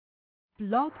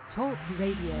Blog Talk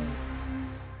Radio.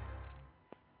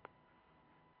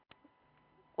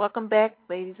 Welcome back,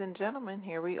 ladies and gentlemen.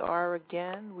 Here we are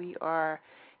again. We are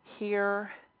here.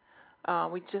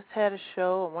 We just had a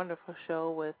show, a wonderful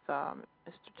show with Mr.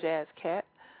 Jazz Cat.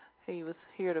 He was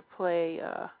here to play,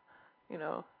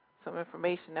 some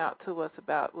information out to us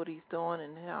about what he's doing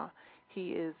and how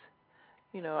he is,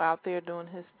 out there doing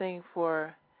his thing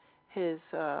for his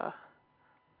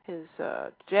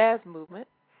jazz movement.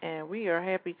 And we are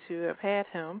happy to have had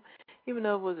him, even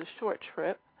though it was a short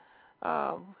trip.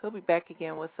 He'll be back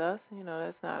again with us.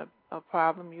 That's not a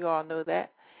problem. You all know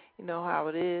that. You know how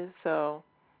it is. So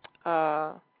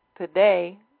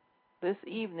today, this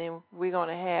evening, we're going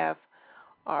to have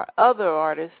our other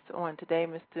artist on today,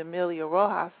 Mr. Emilio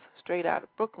Rojas, straight out of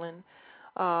Brooklyn.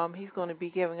 He's going to be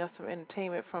giving us some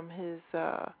entertainment from his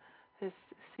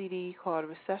CD called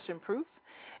Recession Proof.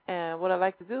 And what I'd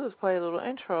like to do is play a little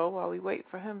intro while we wait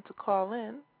for him to call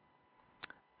in.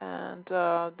 And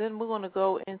then we're going to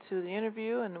go into the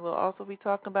interview, and we'll also be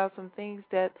talking about some things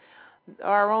that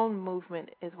our own movement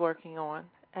is working on.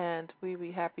 And we'd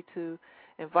be happy to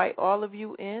invite all of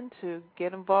you in to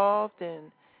get involved.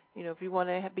 And, if you want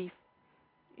to be,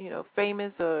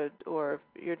 famous or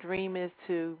your dream is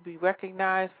to be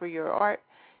recognized for your art,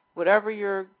 whatever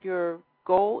your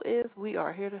goal is, we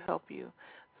are here to help you.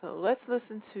 So let's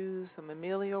listen to some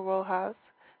Emilio Rojas.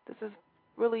 This is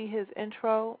really his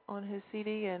intro on his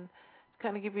CD and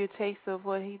kind of give you a taste of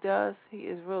what he does. He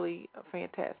is really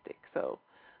fantastic. So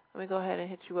let me go ahead and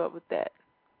hit you up with that.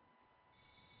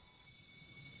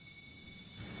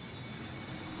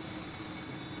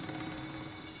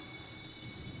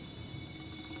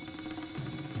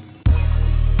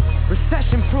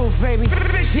 Recession proof, baby.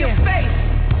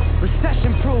 Yeah.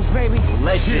 Recession proof, baby.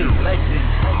 Legend.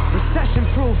 Recession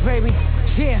proof, baby.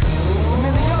 Yeah.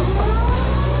 Emilio.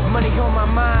 Money on my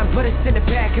mind, but it's in the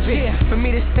back of it. For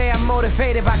me to stay I'm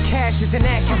motivated by cash is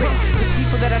inaccurate. The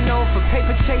people that I know for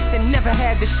paper chasing never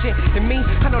had this shit. And me,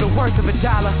 I know the worth of $1.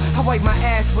 I wipe my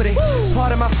ass with it.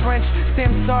 Part of my French, say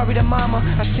I'm sorry to mama.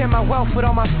 I share my wealth with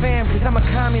all my fam, cause I'm a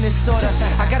communist sorta.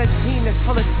 I got a team that's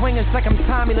full of swingers like I'm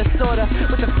Tommy Lasorda.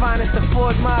 With the finest of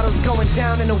Ford models going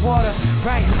down in the water.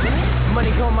 Right,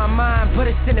 money on my mind, but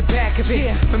it's in the back of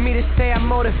it. For me to stay I'm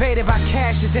motivated by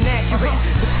cash is inaccurate.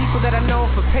 The people that I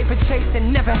know for paper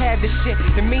chasing never had this shit.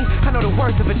 And me, I know the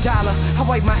worth of $1. I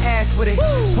wipe my ass with it.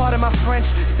 Part of my French,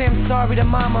 say I'm sorry to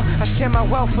mama. I share my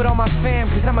wealth with all my fam,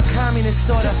 cause I'm a communist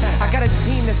sorta. I got a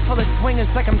team that's full of swingers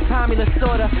like I'm Tommy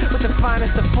Lasorda. With the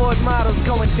finest of Ford models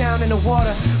going down in the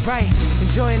water. Right,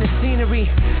 enjoying the scenery.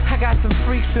 I got some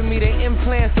freaks with me, they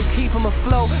implants, so keep them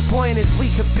afloat, buoyant as we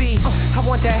could be. I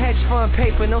want that hedge fund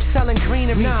paper, no selling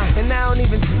greenery. And I don't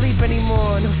even sleep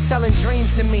anymore, no selling dreams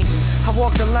to me. I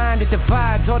walk the line that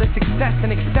divides all the success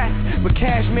and excess. With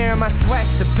cashmere in my sweats,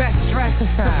 the best dress,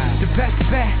 the best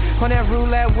bet. On that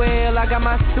roulette wheel, I got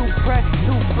my suit pressed,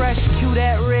 too fresh, cue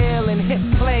that reel and hit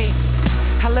play.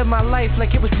 I live my life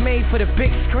like it was made for the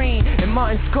big screen. And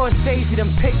Martin Scorsese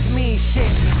done picked me, shit.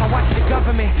 I watch the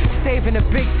government saving the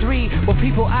big three, while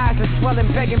people's eyes are swelling,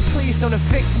 begging, please don't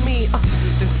evict me.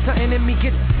 Then something in me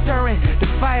gets stirring, the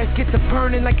fires get to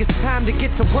burning like it's time to get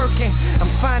to working.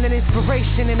 I'm finding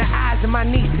inspiration in the eyes of my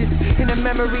nieces, in the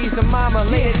memories of mama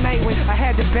late at night when I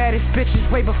had the baddest bitches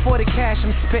way before the cash I'm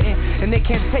spitting. And they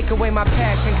can't take away my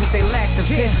passion cause they lack the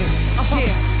vision.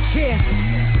 Yeah.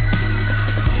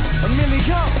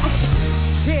 Emilio,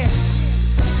 yeah.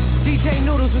 DJ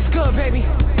Noodles was good, baby.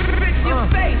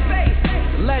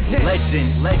 Legend.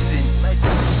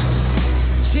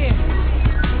 Yeah.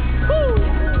 Woo.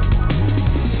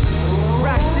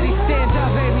 Rock City, stand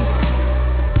up, baby.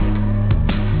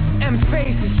 M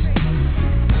faces.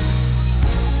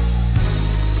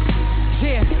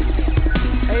 Yeah.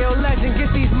 Hey, yo, Legend, get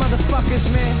these motherfuckers,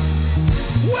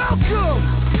 man. Welcome.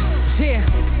 Yeah.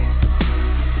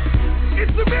 It's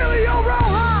Emilio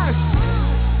Rojas!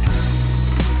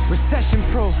 Recession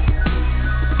proof.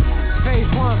 Phase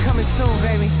 1 coming soon,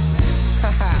 baby.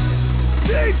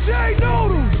 DJ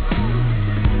Noodles!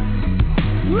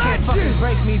 Legend! Can't fucking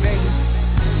break me, baby.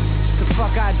 What the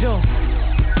fuck I do?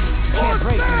 Can't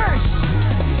break me.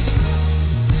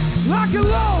 Lock and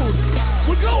load!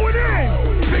 We're going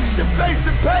in! Fix your face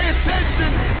and pay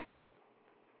attention!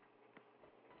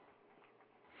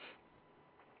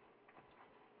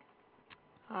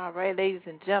 All right, ladies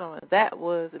and gentlemen, that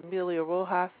was Emilio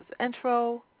Rojas'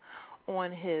 intro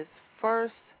on his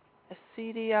first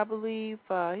CD, I believe.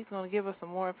 He's going to give us some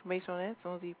more information on that as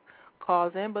soon as he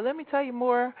calls in. But let me tell you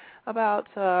more about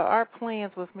our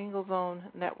plans with Mingle Zone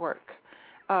Network.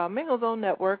 Mingle Zone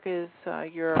Network is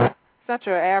your It's not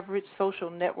your average social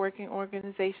networking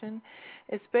organization.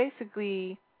 It's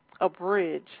basically a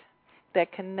bridge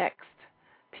that connects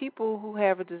people who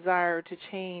have a desire to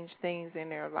change things in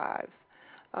their lives.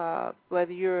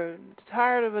 Whether you're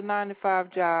tired of a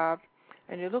 9-to-5 job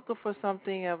and you're looking for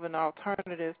something of an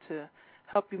alternative to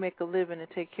help you make a living and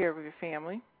take care of your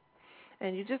family,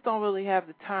 and you just don't really have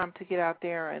the time to get out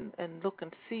there and look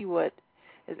and see what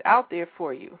is out there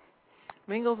for you,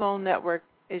 Mingle Zone Network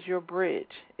is your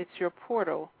bridge. It's your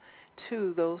portal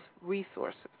to those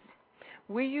resources.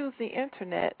 We use the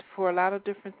Internet for a lot of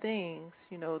different things,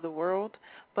 the world,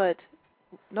 but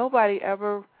nobody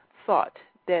ever thought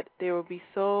that there would be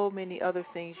so many other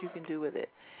things you can do with it.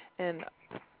 And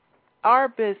our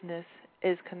business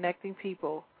is connecting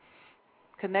people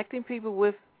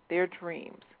with their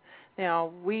dreams.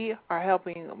 Now, we are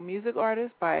helping music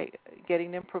artists by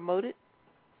getting them promoted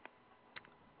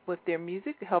with their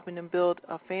music, helping them build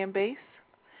a fan base,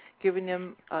 giving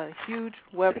them a huge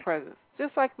web presence,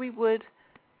 just like we would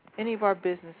any of our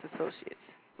business associates.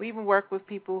 We even work with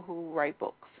people who write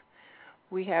books.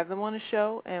 We have them on the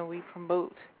show, and we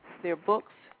promote their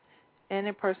books and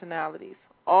their personalities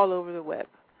all over the web.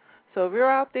 So if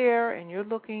you're out there and you're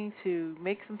looking to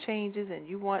make some changes and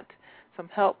you want some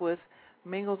help with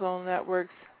Mingle Zone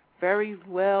Network's very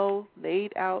well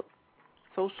laid out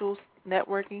social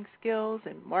networking skills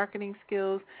and marketing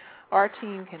skills, our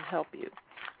team can help you.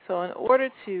 So in order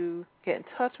to get in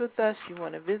touch with us, you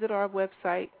want to visit our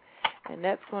website, and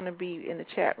that's going to be in the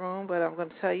chat room, but I'm going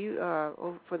to tell you,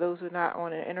 for those who are not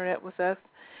on the Internet with us,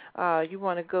 you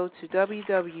want to go to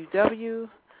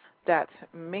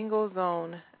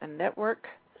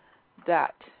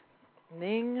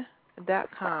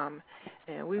www.minglezonenetwork.ning.com,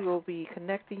 and we will be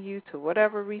connecting you to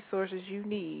whatever resources you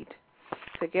need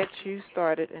to get you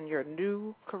started in your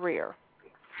new career.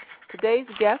 Today's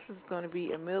guest is going to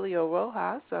be Emilio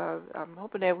Rojas. I'm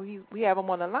hoping that we have him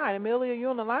on the line. Emilio, you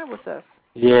on the line with us?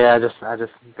 Yeah, I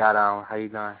just got on. How you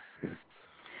doing?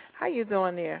 How you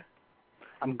doing there?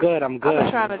 I'm good. I've been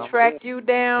trying to track you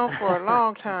down for a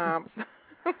long time.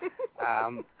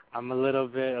 I'm a little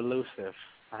bit elusive.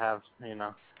 I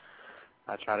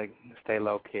try to stay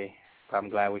low key. But I'm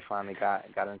glad we finally got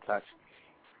in touch.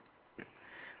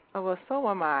 Oh, well, so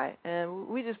am I. And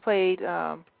we just played,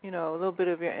 a little bit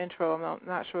of your intro. I'm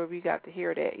not sure if you got to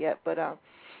hear that yet, but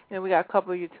we got a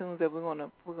couple of your tunes that we're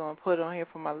gonna put on here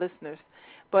for my listeners.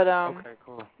 But okay,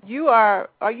 cool. You're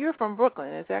from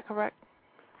Brooklyn, is that correct?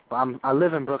 Well, I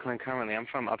live in Brooklyn currently. I'm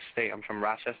from upstate. I'm from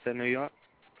Rochester, New York.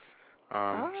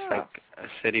 It's like a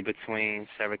city between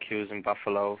Syracuse and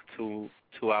Buffalo, two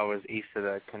hours east of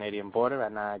the Canadian border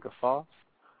at Niagara Falls.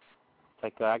 It's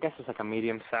like I guess it's like a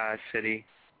medium-sized city.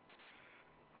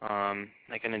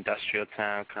 Like an industrial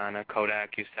town, kind of.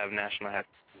 Kodak used to have national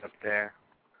headquarters up there.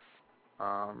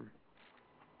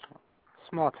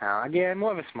 Small town. Yeah,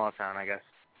 more of a small town, I guess.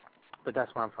 But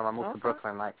that's where I'm from. I moved to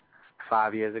Brooklyn like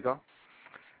 5 years ago.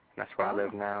 That's where I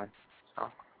live now.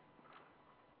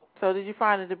 So did you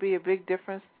find it to be a big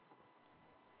difference,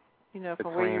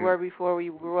 from where you were before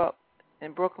you grew up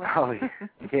in Brooklyn? Oh,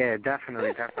 yeah,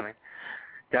 definitely. Definitely.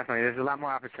 There's a lot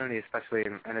more opportunity, especially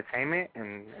in entertainment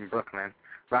in Brooklyn.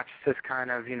 Rochester's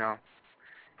kind of,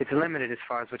 it's limited as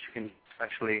far as what you can do,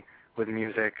 especially with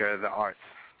music or the arts.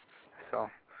 So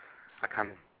I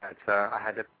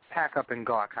had to pack up and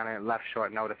go. I kind of left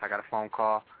short notice. I got a phone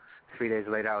call. 3 days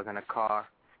later, I was in a car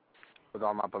with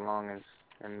all my belongings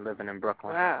and living in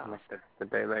Brooklyn. Wow. The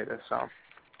day later, so.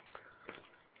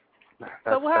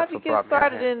 So how did you get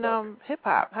started in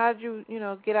hip-hop? How did you,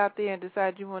 get out there and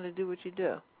decide you want to do what you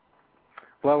do?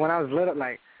 Well, when I was little,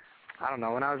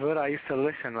 when I was little, I used to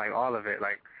listen, all of it.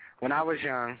 When I was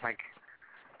young,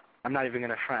 I'm not even going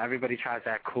to front. Everybody tries to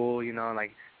act cool,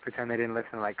 pretend they didn't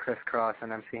listen to, Criss Cross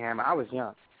and MC Hammer. I was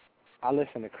young. I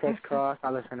listened to Criss Cross.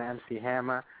 I listened to MC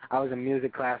Hammer. I was in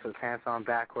music class with pants on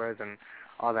backwards and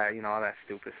all that, all that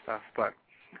stupid stuff. But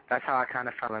that's how I kind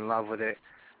of fell in love with it.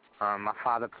 My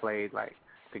father played,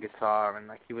 the guitar, and,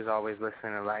 he was always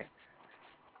listening to,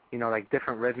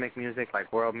 different rhythmic music,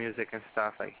 world music and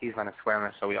stuff. He's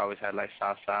Venezuelan, so we always had,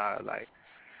 salsa,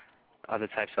 other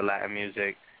types of Latin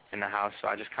music in the house. So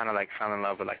I just kind of, fell in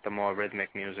love with, the more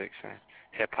rhythmic music. And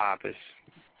hip-hop is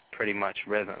pretty much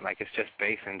rhythm. It's just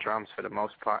bass and drums for the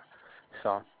most part.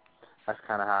 So that's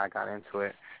kind of how I got into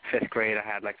it. 5th grade, I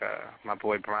had, my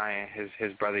boy Brian,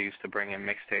 his brother used to bring in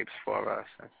mixtapes for us.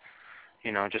 And,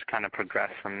 just kind of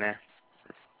progressed from there.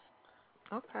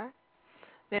 Okay.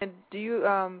 Then do you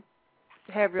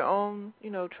have your own,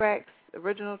 tracks,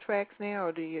 original tracks now,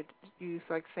 or do you use,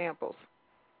 samples?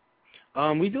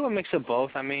 We do a mix of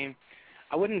both. I mean,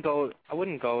 I wouldn't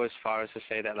go as far as to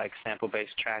say that like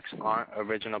sample-based tracks aren't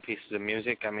original pieces of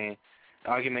music. I mean, the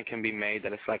argument can be made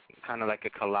that it's like kind of like a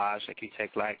collage, like you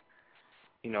take like,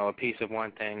 you know, a piece of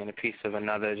one thing and a piece of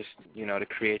another, just, you know, to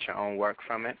create your own work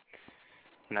from it.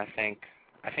 And I think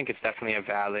it's definitely a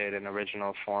valid and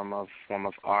original form of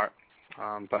art.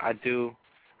 But I do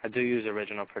use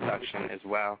original production as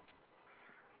well,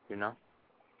 you know.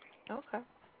 Okay.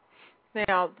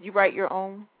 Now, you write your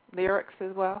own lyrics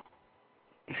as well?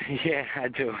 Yeah, I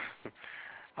do.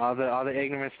 All the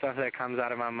ignorant stuff that comes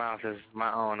out of my mouth is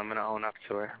my own. I'm gonna own up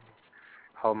to it.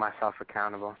 Hold myself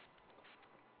accountable.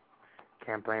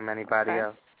 Can't blame anybody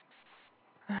else.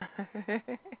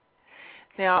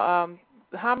 Now,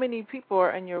 how many people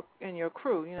are in your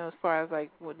crew? You know, as far as like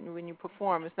when you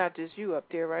perform, it's not just you up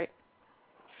there, right?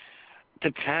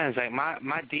 Depends. Like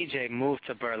my DJ moved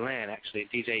to Berlin actually.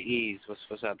 DJ Ease,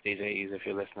 what's up, DJ Ease? If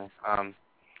you're listening,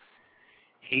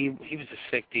 he was a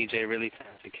sick DJ, really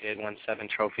talented kid. Won 7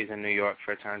 trophies in New York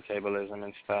for turntablism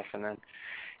and stuff, and then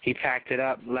he packed it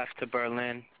up, left to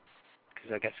Berlin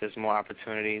because I guess there's more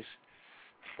opportunities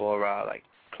for like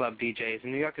club DJs.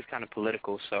 And New York is kind of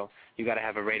political, so you got to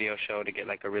have a radio show to get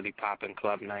like a really poppin'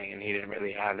 club night, and he didn't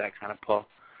really have that kind of pull.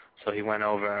 So he went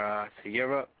over to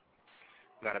Europe,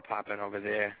 got it poppin' over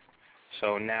there.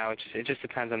 So now it just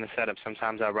depends on the setup.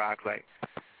 Sometimes I'll rock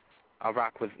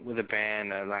with a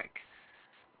band, or like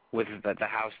with the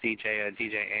house DJ,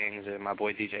 DJ Ings, or my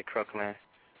boy DJ Crooklyn.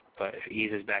 But if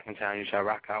Ease is back in town, usually I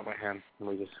rock out with him.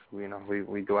 We just, you know,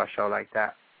 we do our show like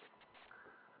that.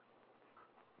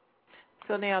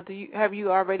 So now, have you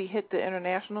already hit the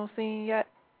international scene yet?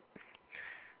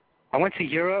 I went to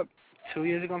Europe 2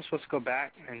 years ago. I'm supposed to go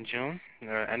back in June,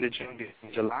 or end of June,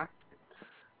 July.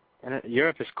 And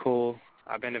Europe is cool.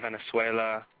 I've been to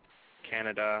Venezuela,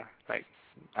 Canada. Like,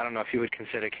 I don't know if you would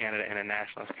consider Canada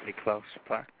international. It's pretty close,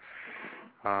 but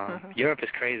Europe is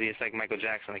crazy. It's like Michael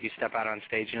Jackson. Like, you step out on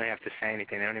stage, you don't have to say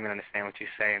anything. They don't even understand what you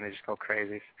say, and they just go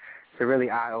crazy. It's a really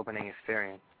eye-opening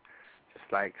experience. Just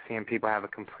like seeing people have a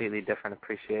completely different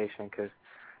appreciation. Because,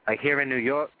 like, here in New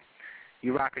York,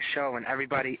 you rock a show, and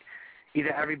everybody in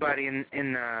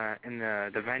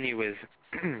the venue is,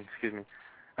 excuse me,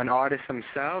 an artist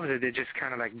themselves, or they're just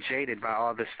kind of like jaded by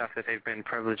all the stuff that they've been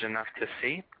privileged enough to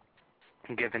see,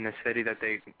 given the city that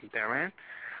they're in.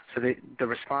 So the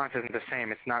response isn't the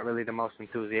same. It's not really the most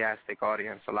enthusiastic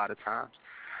audience a lot of times,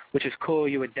 which is cool.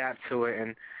 You adapt to it,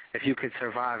 and if you could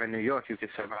survive in New York, you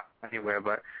could survive anywhere.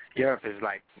 But Europe is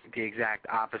like the exact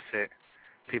opposite.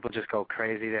 People just go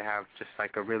crazy. They have just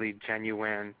like a really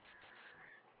genuine,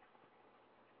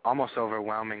 almost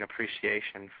overwhelming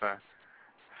appreciation for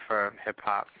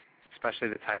hip-hop, especially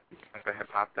the type of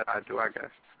hip-hop that I do, I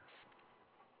guess.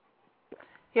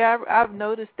 Yeah, I've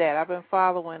noticed that. I've been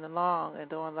following along and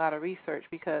doing a lot of research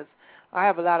because I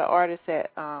have a lot of artists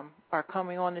that are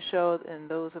coming on the show, and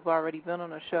those have already been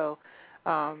on the show.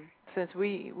 Since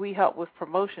we help with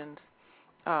promotions,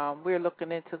 we're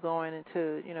looking into going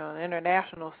into, you know, the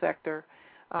international sector.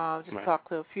 Just right. Talk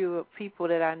to a few people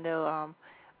that I know.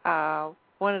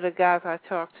 One of the guys I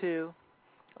talked to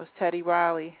was Teddy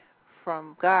Riley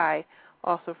from Guy,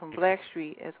 also from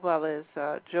Blackstreet, as well as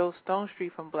Joe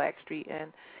Stonestreet from Blackstreet,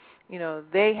 and you know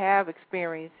they have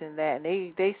experience in that, and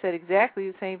they said exactly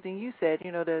the same thing you said.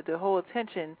 You know, the whole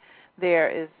attention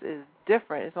there is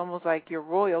different. It's almost like you're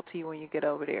royalty when you get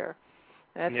over there.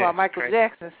 And that's why Michael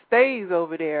Jackson stays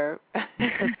over there.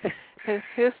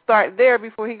 He'll start there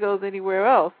before he goes anywhere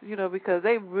else. You know, because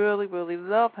they really, really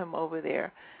love him over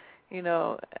there. You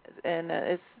know, and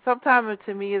it's sometimes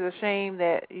to me it's a shame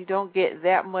that you don't get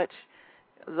that much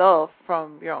love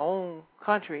from your own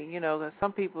country. You know, because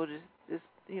some people just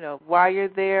you know, while you're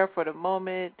there for the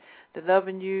moment, they're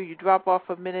loving you. You drop off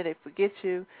for a minute, they forget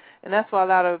you, and that's why a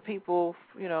lot of people,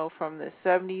 you know, from the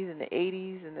 70s and the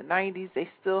 80s and the 90s, they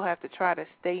still have to try to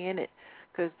stay in it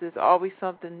because there's always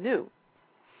something new.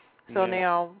 So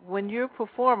now, when you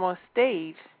perform on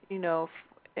stage, you know,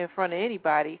 in front of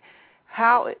anybody,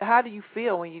 how do you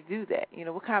feel when you do that? You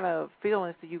know, what kind of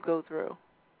feelings do you go through?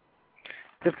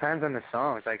 Depends on the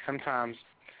songs. Like sometimes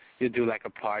you do like a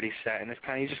party set, and it's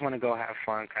kind of, you just want to go have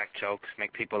fun, crack jokes,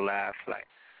 make people laugh, like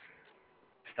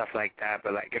stuff like that.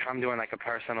 But like if I'm doing like a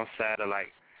personal set or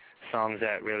like songs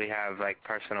that really have like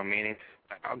personal meaning,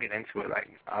 like, I'll get into it. Like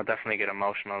I'll definitely get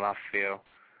emotional. I'll feel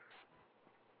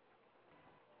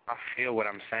what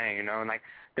I'm saying, you know. And like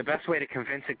the best way to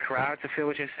convince a crowd to feel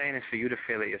what you're saying is for you to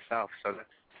feel it yourself. So that's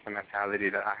the mentality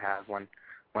that I have when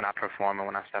I perform and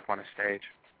when I step on a stage.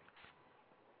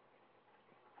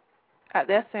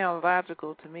 That sounds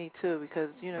logical to me, too, because,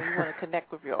 you know, you want to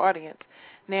connect with your audience.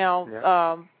 Now,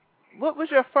 what was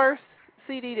your first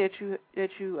CD that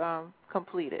you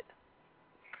completed?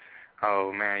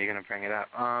 Oh man, you're gonna bring it up.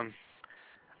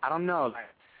 I don't know. Like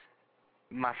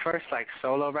my first like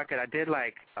solo record, I did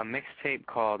like a mixtape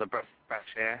called "A Breath of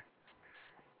Fresh Air,"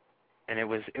 and it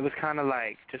was kind of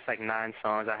like just like 9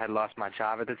 songs. I had lost my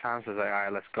job at the time, so I was like, all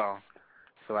right, let's go.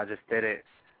 So I just did it,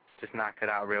 just knocked it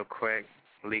out real quick,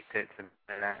 leaked it to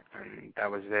the internet, and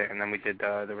that was it. And then we did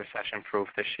the Recession Proof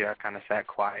this year. I kind of sat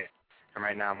quiet, and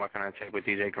right now I'm working on a tape with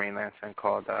DJ Greenlantern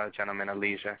called Gentleman of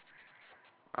Leisure.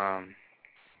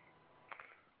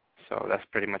 So that's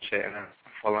pretty much it. And a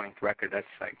full-length record that's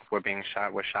like we're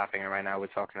shopping it right now. We're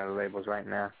talking to the labels right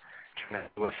now, trying to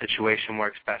see what situation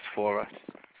works best for us.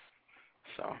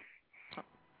 So.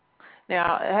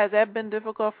 Now, has that been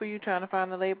difficult for you trying to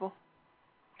find a label?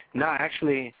 No,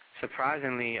 actually,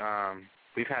 surprisingly,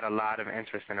 we've had a lot of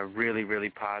interest and a really, really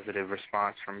positive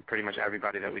response from pretty much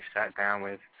everybody that we've sat down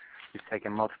with. We've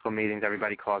taken multiple meetings.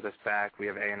 Everybody calls us back. We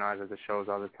have A&Rs at the shows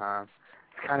all the time.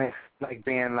 It's kind of like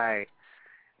being like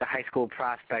the high school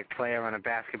prospect player on a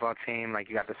basketball team. Like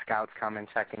you got the scouts coming,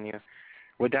 checking you.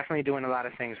 We're definitely doing a lot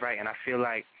of things right, and I feel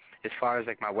like as far as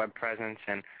like my web presence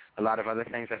and a lot of other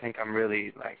things, I think I'm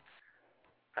really like,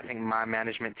 I think my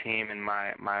management team and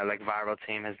my like viral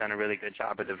team has done a really good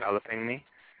job of developing me.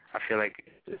 I feel like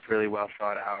it's really well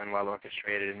thought out and well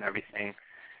orchestrated, and everything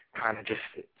kind of just,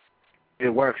 it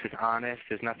works. It's honest.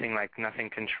 There's nothing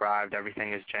contrived.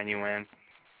 Everything is genuine.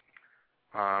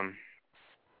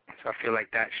 So I feel like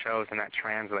that shows and that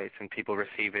translates, and people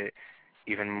receive it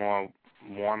even more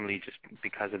warmly just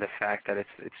because of the fact that it's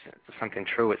something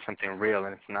true, it's something real,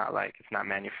 and it's not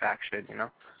manufactured, you know?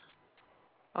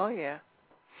 Oh yeah.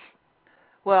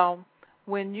 Well,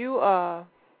 when you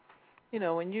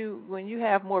when you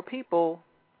have more people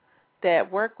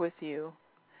that work with you,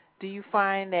 do you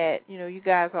find that you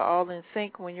guys are all in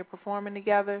sync when you're performing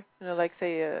together? Like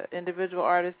say an individual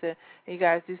artist and you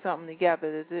guys do something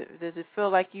together. Does it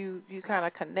feel like you kind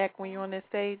of connect when you're on that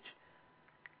stage?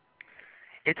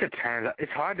 It depends.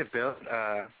 It's hard to build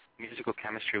musical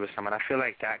chemistry with someone. I feel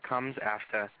like that comes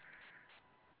after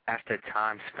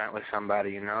time spent with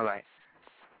somebody. Like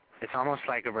it's almost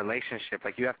like a relationship.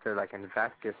 Like you have to like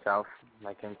invest yourself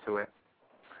like into it.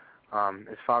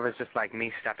 As far as just like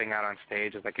me stepping out on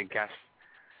stage as like a guest,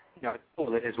 it's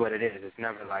cool. It is what it is. It's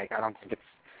never like, I don't think it's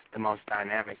the most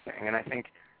dynamic thing. And I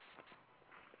think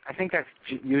that's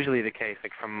usually the case.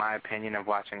 Like from my opinion of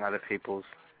watching other people's,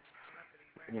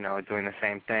 doing the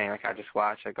same thing. Like I just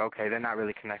watch, like okay, they're not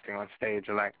really connecting on stage.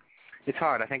 Or like, it's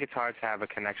hard. I think it's hard to have a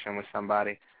connection with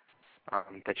somebody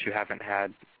that you haven't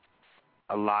had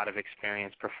a lot of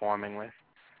experience performing with.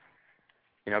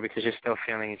 Because you're still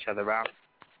feeling each other out.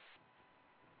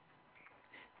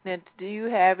 Now, do you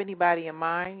have anybody in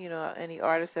mind, any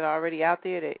artists that are already out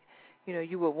there that,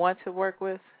 you would want to work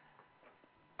with?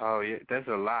 Oh, yeah, there's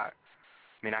a lot.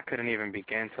 I mean, I couldn't even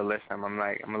begin to list them. I'm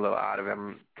a little out of it.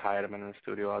 I'm tired. I've been in the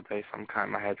studio all day, so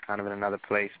my head's kind of in another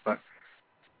place. But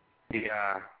as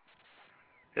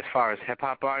far as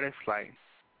hip-hop artists, like,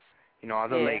 all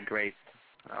the late greats,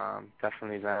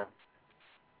 definitely them.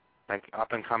 Like,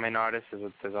 up-and-coming artists,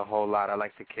 there's a whole lot. I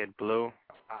like the Kid Blue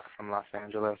from Los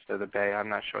Angeles or the Bay. I'm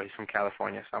not sure. He's from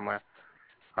California somewhere.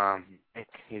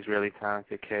 He's a really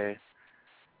talented kid.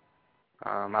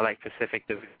 I like Pacific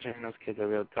Division. Those kids are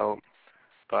real dope.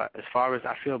 But as far as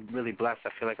I feel really blessed, I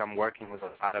feel like I'm working with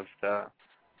a lot of the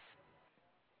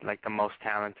most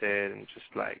talented and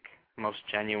just like most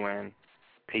genuine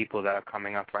people that are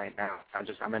coming up right now.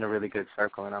 I'm in a really good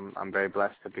circle, and I'm very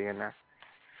blessed to be in there.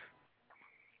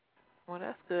 Well,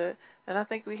 that's good. And I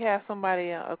think we have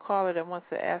somebody, a caller that wants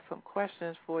to ask some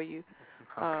questions for you.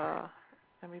 Okay.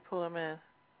 Let me pull him in.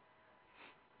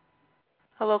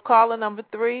 Hello, caller number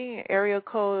 3, area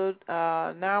code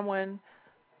 919.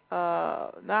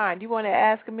 Do you want to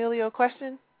ask Emilio a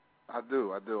question? I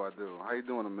do. How you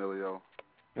doing, Emilio?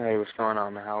 Hey, what's going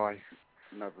on, man? How are you?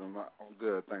 Nothing. I'm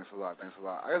good. Thanks a lot.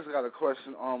 I just got a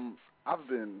question. I've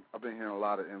been hearing a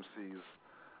lot of MCs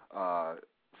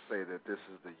say that this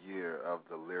is the year of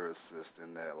the lyricist,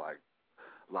 and that like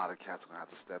a lot of cats are gonna have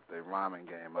to step their rhyming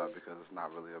game up because it's not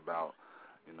really about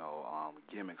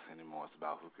gimmicks anymore. It's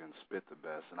about who can spit the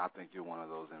best. And I think you're one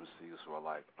of those MCs who are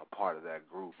like a part of that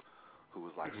group who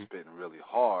was like spitting really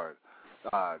hard.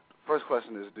 First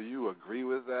question is, do you agree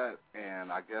with that?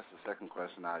 And I guess the second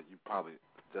question, you probably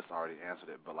just already answered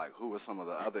it, but like, who are some of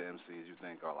the other MCs you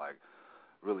think are like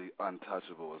really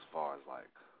untouchable as far as like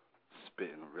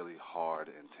spitting really hard,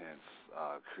 intense,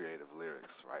 creative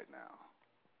lyrics right now?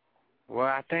 Well,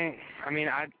 I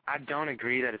don't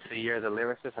agree that it's the year of the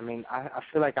lyricist. I mean, I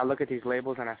feel like I look at these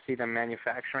labels and I see them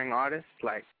manufacturing artists.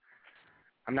 Like,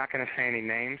 I'm not going to say any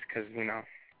names because,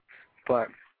 but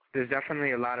there's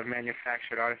definitely a lot of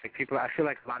manufactured artists. Like I feel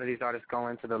like a lot of these artists go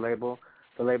into the label.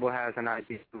 The label has an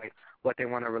idea of like what they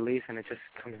want to release, and it just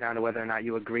comes down to whether or not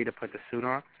you agree to put the suit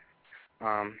on.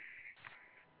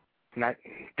 Not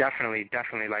definitely,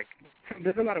 like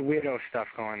there's a lot of weirdo stuff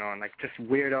going on. Like just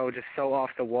weirdo, just so off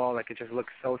the wall. Like it just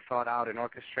looks so thought out and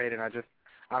orchestrated. I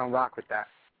don't rock with that.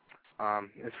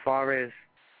 As far as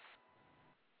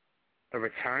the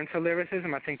return to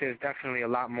lyricism, I think there's definitely a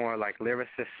lot more like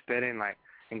lyricists spitting like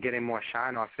and getting more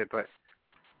shine off it, but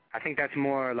I think that's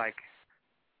more like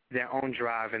their own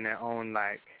drive and their own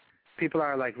like people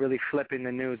are like really flipping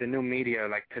the new media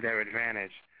like to their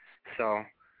advantage. So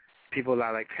people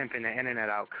are like pimping the internet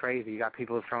out crazy. You got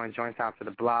people throwing joints out to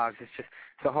the blogs. It's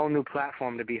a whole new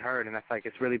platform to be heard, and that's like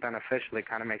it's really beneficial. It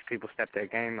kind of makes people step their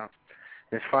game up.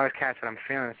 And as far as cats that I'm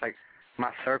feeling, it's like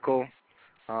my circle.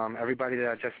 Everybody that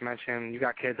I just mentioned, you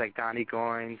got kids like Donnie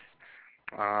Goins,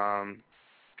 Jada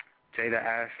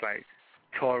S, like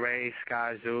Torre,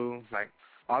 Sky Zoo, like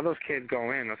all those kids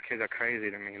go in. Those kids are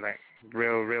crazy to me, like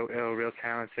real ill, real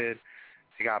talented.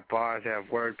 They got bars, they have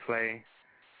wordplay.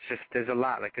 It's just there's a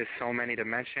lot. Like there's so many to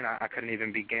mention. I couldn't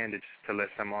even begin to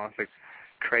list them all. It's like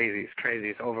crazy. It's crazy.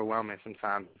 It's overwhelming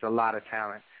sometimes. There's a lot of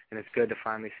talent, and it's good to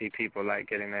finally see people like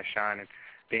getting their shine and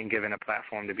being given a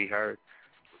platform to be heard.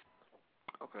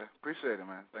 Okay, appreciate it,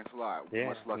 man. Thanks a lot. Yeah,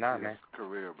 much luck to your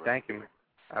career, bro. Thank you, man.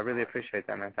 I really appreciate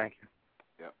that, man. Thank you.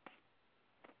 Yep.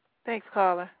 Thanks,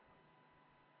 caller.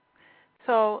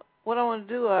 So what I want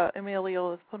to do,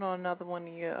 Emilio, is put on another one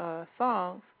of your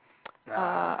songs.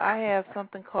 I have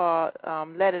something called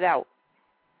Let It Out.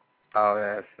 Oh,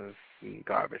 that's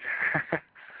garbage.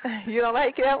 You don't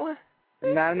like that one?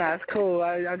 No, it's cool.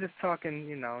 I'm just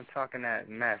talking, talking that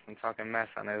mess. I'm talking mess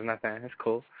on it. There's nothing. It's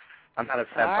cool. I'm not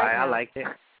upset by it. I like it.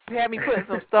 You had me putting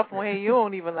some stuff on here you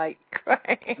don't even like.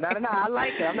 Right? No, I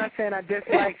like it. I'm not saying I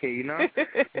dislike it,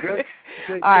 Good,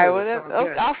 all right,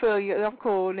 well, I feel you. I'm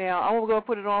cool now. I'm going to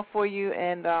put it on for you,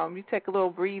 and you take a little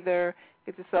breather,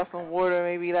 get yourself some water,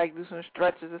 maybe like do some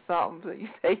stretches or something so you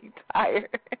say you're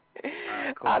tired.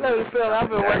 Cool. I know the feeling. I've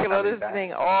been working on this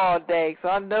thing all day, so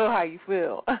I know how you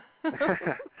feel.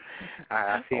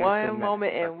 I see One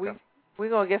moment, and we're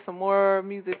going to get some more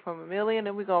music from Emilio, and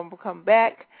then we're going to come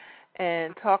back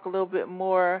and talk a little bit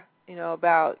more,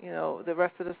 about, the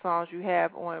rest of the songs you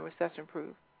have on Recession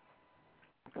Proof.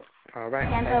 All right.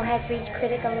 Tempo has reached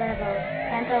critical level.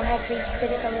 Tempo has reached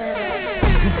critical level.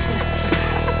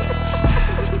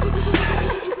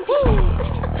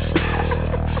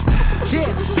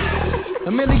 Yeah,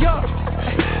 Emilio.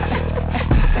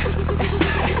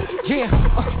 Yeah,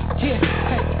 hey.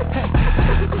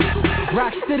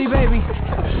 Rock City, baby.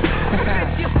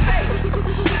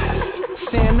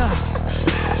 Stand up.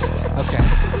 Okay.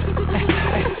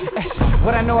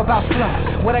 What I know about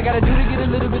flow, what I gotta do to get a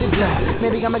little bit of glow.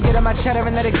 Maybe I'ma get on my cheddar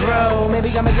and let it grow.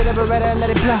 Maybe I'ma get a Beretta and let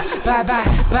it blow.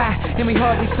 Bye, and we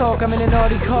hardly talk, I'm in an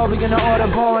Audi car. We gonna order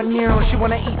Born Nero. She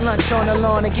wanna eat lunch on the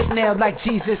lawn and get nailed like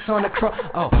Jesus on the cross.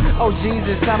 Oh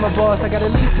Jesus, I'm a boss. I got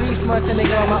at least 3 months and they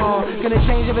go on my own. Gonna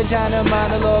change a vagina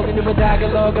monologue into a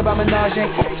dialogue about menage a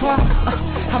trois.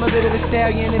 I'm a bit of a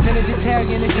stallion, a vintage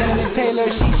Italian, a gentleman tailor.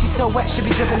 She's so wet, should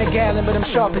be dripping a gallon, but I'm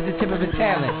sharp as the tip of a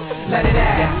talent. Let it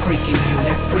out. That freaking you,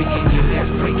 that freaking you,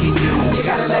 that freaking you. You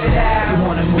gotta let it out. You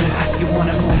wanna move, you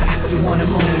wanna move, you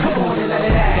wanna move. Come on and let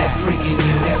it out. That freaking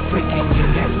you, that freaking you,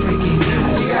 that freaking you.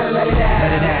 You gotta let it out.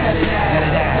 Let it out, let it out, let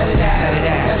it out, let it out, let it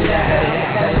out, let it out,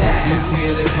 let it out. You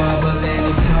feel it bubbling,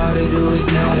 it's hard to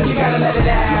ignore it. You gotta let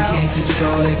it out. You can't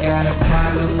control it, got a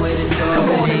problem with it.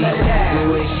 Come on and let it out.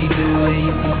 The way she do it,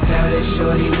 you can tell that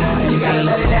shorty want it. You gotta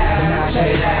let it out. Let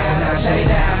it out, let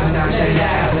it out, let it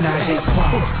out, let it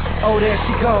out. Oh, there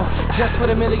she go, just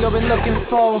what Emilio been looking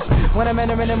for. When I'm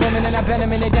entering a women and I bend them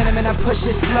in their denim and I push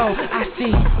it slow. I see,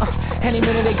 any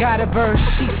minute they got a burst.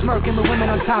 She's smirking with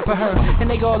women on top of her, and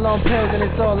they go all on pills and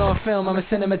it's all on film. I'm a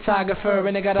cinematographer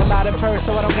and they got a lot of purse,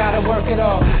 so I don't gotta work it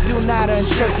all. Do not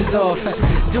unskirt is off,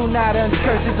 do not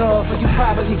unskirt is off, or you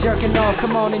probably jerking off.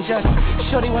 Come on and just,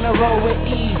 shorty wanna roll with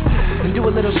Eve and do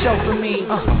a little show for me.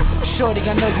 Shorty,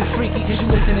 I know you freaky cause you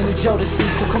listening to Jodeci,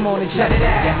 so come on and just let it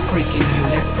out. That freaking you,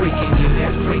 that freaking you,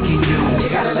 that freaking you. You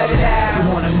gotta let it out. You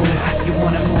wanna move, you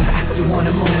wanna move, you wanna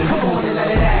move. Come on and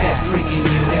let it out. That freaking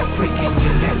you, that freaking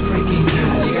you, that freaking you.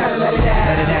 You gotta let it out.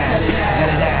 Let it out, let it out, let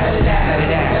it out, let it out, let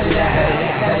it out, let it out,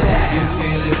 let it out. You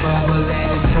feel it bubbling,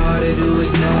 it's hard to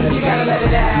ignore it. You gotta let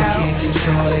it out. You can't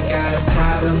control it, got a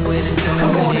problem with it.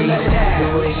 Come on and let it out. The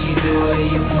way she do it,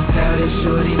 you can tell that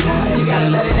shorty want it. You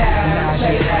gotta let it out.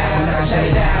 Let it out, let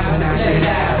it out, let it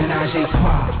out, menage a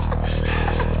trois.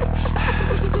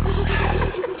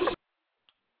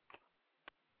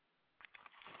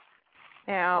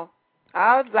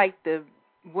 I like the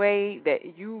way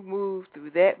that you moved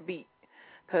through that beat.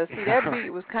 Because, see, that beat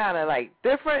was kind of, like,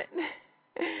 different.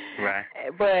 Right.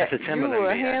 But you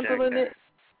were handling it.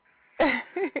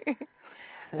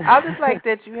 I just like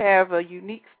that you have a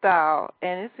unique style,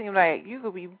 and it seemed like you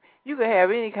could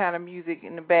have any kind of music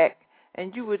in the back,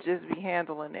 and you would just be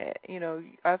handling that. You know,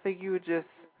 I think you were just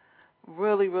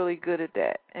really, really good at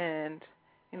that, and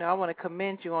you know, I want to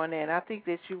commend you on that. And I think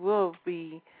that you will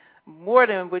be more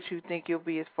than what you think you'll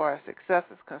be as far as success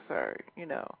is concerned. You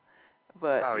know,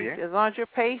 but as long as you're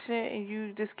patient and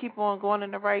you just keep on going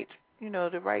in the right, you know,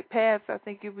 the right paths, I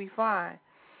think you'll be fine.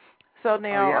 So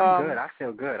now, I'm good. I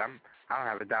feel good. I don't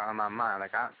have a doubt in my mind.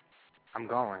 Like I'm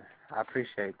going. I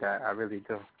appreciate that. I really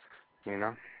do. You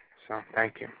know. So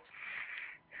thank you.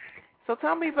 So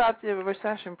tell me about the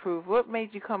recession proof. What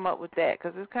made you come up with that?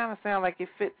 Because it kind of sounds like it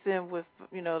fits in with,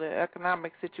 you know, the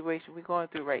economic situation we're going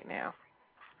through right now.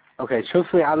 Okay,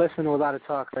 truthfully, I listen to a lot of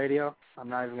talk radio. I'm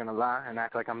not even gonna lie and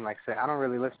act like I'm like say I don't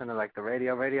really listen to like the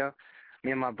radio.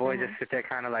 Me and my boy just sit there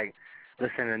kind of like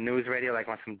listen to news radio, like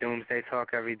on some doomsday talk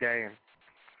every day, and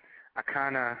I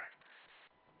kind of.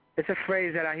 It's a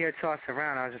phrase that I hear tossed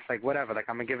around. I was just like, whatever. Like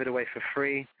I'm gonna give it away for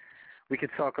free. We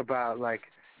could talk about like.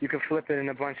 You can flip it in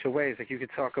a bunch of ways. Like you could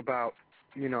talk about,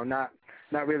 you know, not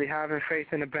really having faith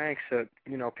in the banks, or,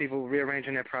 you know, people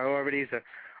rearranging their priorities, or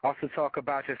also talk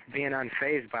about just being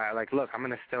unfazed by it. Like, look, I'm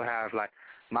going to still have, like,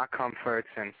 my comforts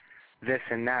and this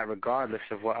and that regardless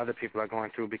of what other people are going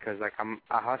through, because, like,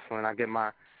 I hustle and I get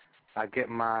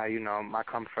my, you know, my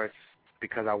comforts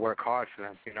because I work hard for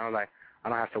them, you know. Like, I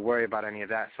don't have to worry about any of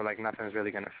that, so, like, nothing's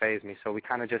really going to faze me. So we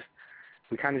kind of just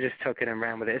took it and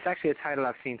ran with it. It's actually a title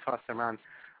I've seen tossed around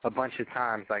a bunch of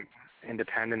times, like,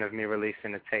 independent of me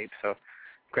releasing the tape. So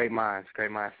great minds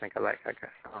think alike, I guess.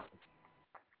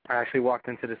 I actually walked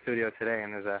into the studio today,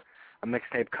 and there's a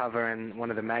mixtape cover in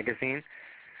one of the magazines,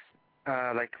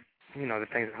 like, you know, the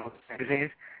things in the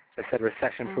magazines that said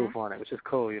Recession Proof on it, which is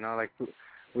cool, you know. Like,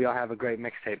 we all have a great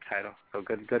mixtape title, so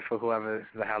good for whoever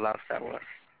the hell else that was.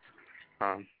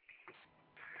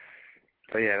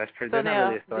 But yeah, that's pretty. There's not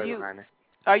really a story behind it.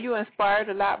 Are you inspired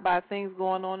a lot by things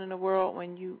going on in the world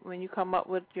when you come up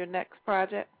with your next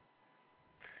project?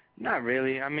 Not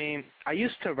really. I mean, I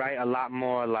used to write a lot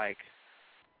more, like,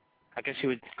 I guess you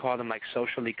would call them, like,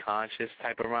 socially conscious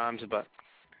type of rhymes, but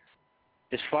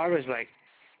as far as, like,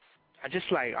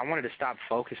 I wanted to stop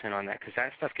focusing on that, because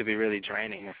that stuff could be really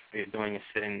draining if you're doing it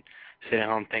sitting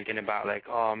home thinking about, like,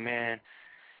 oh, man,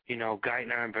 you know,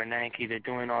 Geithner and Bernanke, they're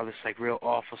doing all this, like, real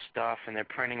awful stuff, and they're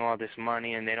printing all this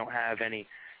money, and they don't have any,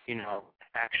 you know,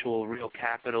 actual real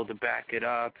capital to back it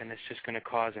up, and it's just going to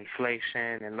cause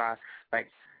inflation and, like,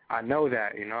 I know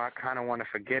that, you know. I kind of want to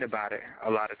forget about it a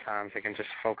lot of times. I can just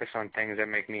focus on things that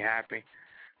make me happy.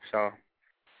 So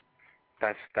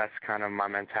that's kind of my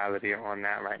mentality on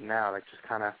that right now, like, just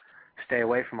kind of stay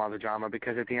away from all the drama,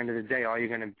 because at the end of the day, all you're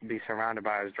going to be surrounded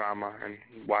by is drama, and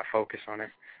why focus on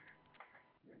it?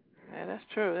 Yeah, that's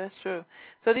true. So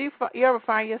do you ever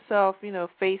find yourself, you know,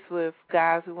 faced with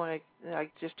guys who want to,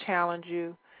 like, just challenge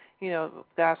you, you know,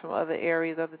 guys from other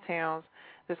areas, other towns,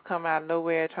 just come out of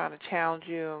nowhere trying to challenge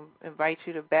you and invite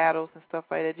you to battles and stuff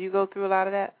like that? Do you go through a lot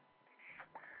of that?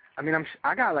 I mean,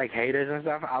 I got, like, haters and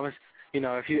stuff. I was, you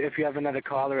know, if you have another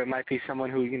caller, it might be someone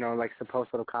who, you know, likes to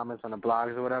post little comments on the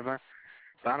blogs or whatever.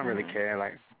 But I don't really care.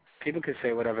 Like, people can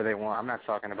say whatever they want. I'm not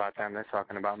talking about them. They're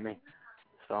talking about me.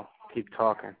 So keep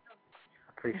talking.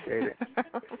 Appreciate it.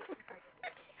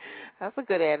 That's a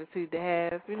good attitude to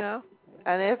have, you know,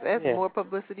 and that's more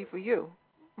publicity for you.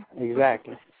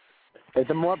 Exactly. If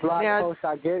the more blog posts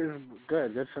I get, is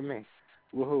good for me.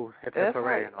 Woohoo! Hip hip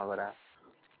hooray and all of that.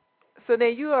 So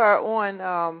then you are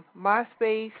on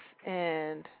MySpace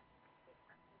and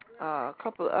a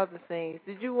couple of other things.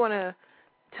 Did you want to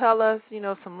tell us, you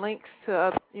know, some links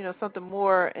to, you know, something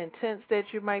more intense that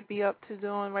you might be up to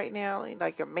doing right now,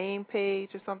 like your main page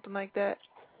or something like that?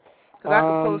 Because I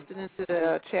can post it into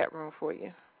the chat room for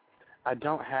you. I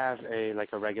don't have a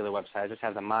regular website. I just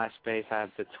have the MySpace. I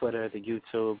have the Twitter, the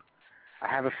YouTube. I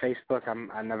have a Facebook.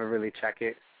 I never really check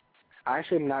it. I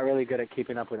actually am not really good at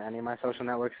keeping up with any of my social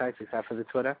network sites except for the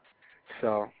Twitter.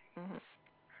 So,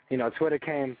 you know, Twitter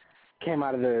came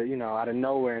out of out of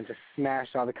nowhere and just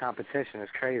smashed all the competition.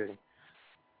 It's crazy.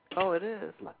 Oh, it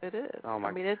is. It is. Oh my!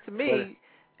 I mean, to me,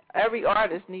 every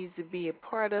artist needs to be a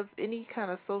part of any kind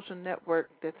of social network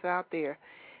that's out there.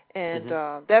 And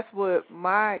that's what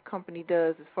my company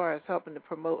does as far as helping to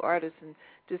promote artists and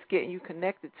just getting you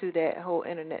connected to that whole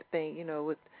internet thing. You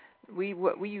know, we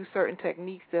use certain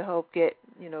techniques to help get,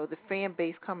 you know, the fan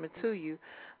base coming to you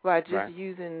by just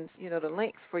using, you know, the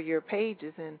links for your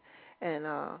pages. And and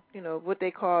what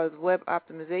they call is web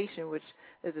optimization, which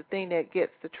is the thing that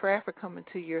gets the traffic coming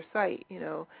to your site,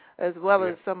 as well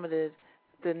as some of the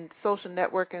social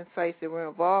networking sites that we're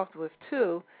involved with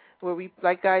too, where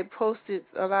I posted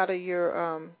a lot of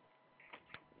your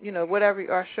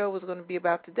whatever our show was going to be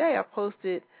about today. I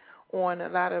posted on a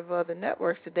lot of other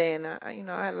networks today, and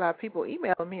I had a lot of people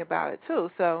emailing me about it too.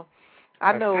 So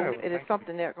I know it is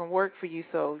something that can work for you.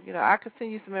 So I can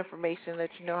send you some information, let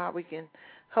you know how we can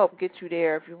help get you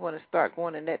there if you want to start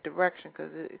going in that direction,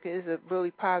 because it is a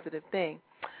really positive thing.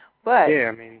 But yeah,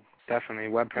 I mean, definitely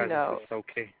web presence is so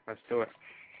key. Let's do it.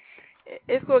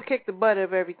 It's going to kick the butt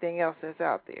of everything else that's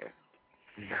out there.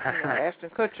 Ashton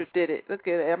Kutcher did it. Look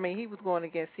at it. I mean, he was going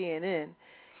against CNN,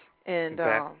 and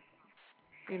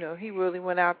he really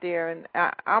went out there. And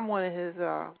I'm one of his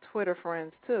Twitter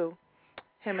friends too,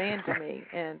 him and to me,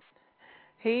 and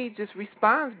he just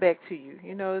responds back to you.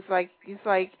 It's like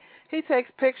he takes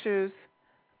pictures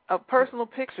of personal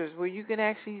pictures where you can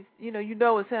actually,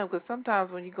 it's him, because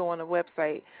sometimes when you go on a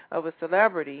website of a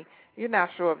celebrity, you're not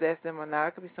sure if that's them or not.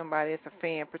 It could be somebody that's a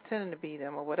fan pretending to be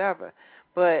them or whatever.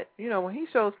 But, when he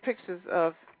shows pictures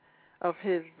of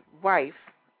his wife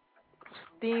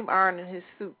steam ironing his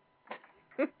suit,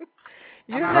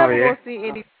 you're never going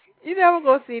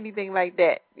to see anything like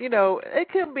that. It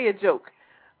couldn't be a joke.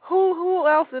 Who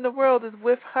else in the world is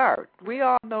with her? We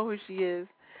all know who she is.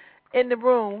 In the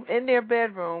room, in their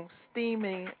bedroom,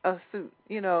 steaming a suit,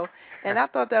 and I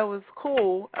thought that was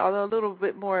cool, although a little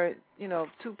bit more,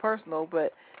 too personal,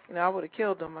 but, I would have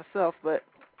killed them myself, but,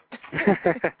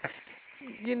 that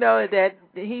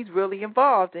he's really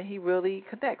involved, and he really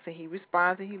connects, and he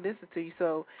responds, and he listens to you,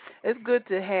 so it's good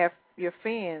to have your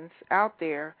fans out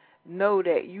there know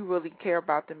that you really care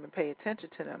about them and pay attention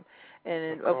to them.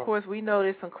 And, of course, we know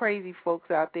there's some crazy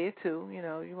folks out there, too.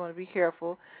 You want to be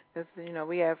careful because,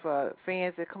 we have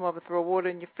fans that come up and throw water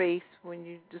in your face when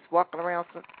you're just walking around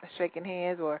shaking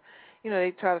hands, or,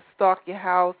 they try to stalk your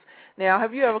house. Now,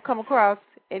 have you ever come across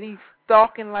any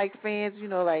stalking-like fans,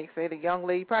 like, say, the young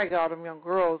lady, probably got all them young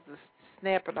girls just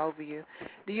snapping over you.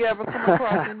 Do you ever come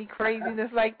across any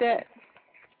craziness like that?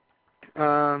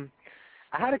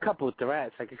 I had a couple of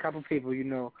threats, like a couple people,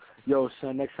 yo,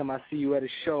 son, next time I see you at a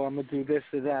show, I'm going to do this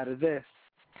or that or this.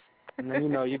 And then,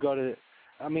 you go to,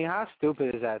 I mean, how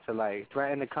stupid is that to, like,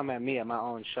 threaten to come at me at my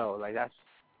own show? Like,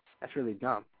 that's really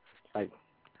dumb. Like,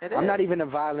 I'm not even a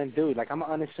violent dude. Like, I'm an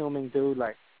unassuming dude.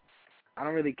 Like, I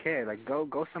don't really care. Like, go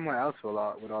somewhere else with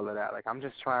all of that. Like, I'm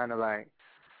just trying to, like,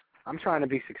 I'm trying to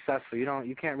be successful.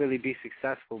 You can't really be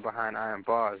successful behind iron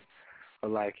bars or,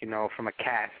 like, from a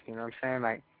cast. You know what I'm saying?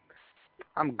 Like,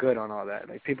 I'm good on all that.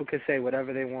 Like, people can say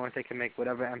whatever they want. They can make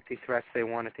whatever empty threats they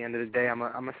want. At the end of the day, I'm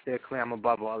a steer clear. I'm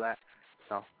above all that.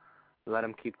 So let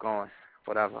them keep going.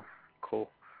 Whatever. Cool.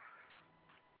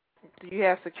 Do you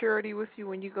have security with you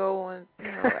when you go on,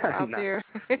 out there?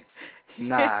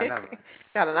 Nah, never.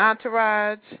 Got an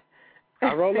entourage?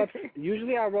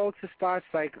 Usually I roll to spots,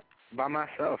 like, by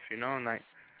myself, and, like,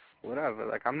 whatever.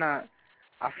 Like, I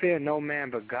fear no man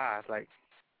but God. Like,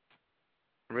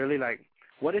 really, like,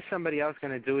 what is somebody else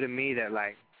going to do to me that,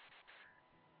 like,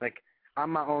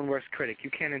 I'm my own worst critic. You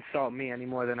can't insult me any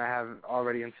more than I have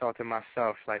already insulted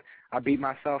myself. Like, I beat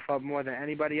myself up more than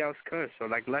anybody else could. So,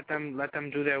 like, let them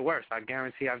do their worst. I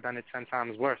guarantee I've done it 10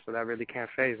 times worse, so that really can't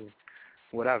faze me.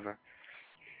 Whatever.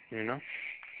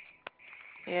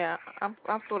 Yeah, I'm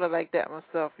sort of like that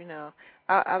myself,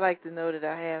 I like to know that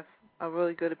I have a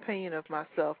really good opinion of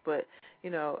myself, but,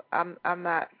 I'm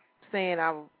not saying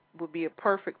I would be a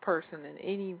perfect person in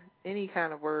any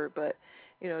kind of word, but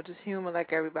just human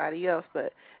like everybody else.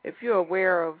 But if you're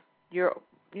aware of your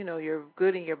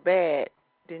good and your bad,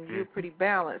 then you're pretty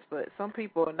balanced. But some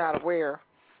people are not aware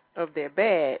of their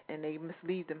bad, and they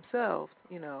mislead themselves.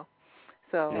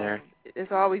 So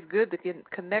it's always good to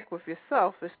connect with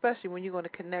yourself, especially when you're going to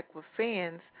connect with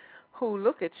fans who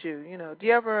look at you. Do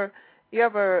you ever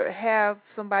have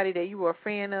somebody that you were a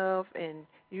fan of and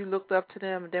you looked up to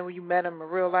them, and then when you met them in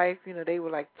real life, they were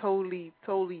like totally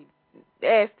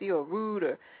nasty or rude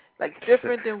or like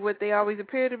different than what they always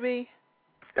appear to be?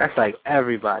 That's like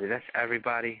everybody. That's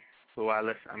everybody who I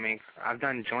listen. I mean, I've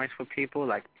done joints with people,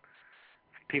 like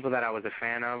people that I was a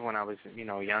fan of when I was,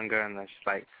 younger, and that's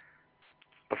like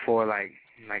before, like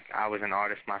I was an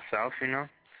artist myself.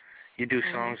 You do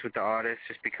songs with the artist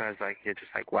just because, like, you're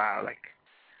just like, wow, like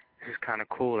this is kind of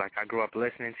cool. Like, I grew up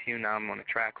listening to you. Now I'm on a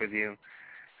track with you.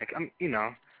 Like,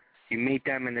 you meet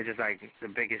them and they're just like the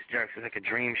biggest jerks. It's like a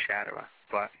dream shatterer.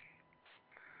 But at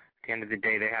the end of the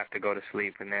day, they have to go to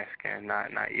sleep in their skin,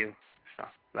 not you. So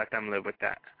let them live with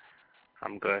that.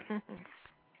 I'm good.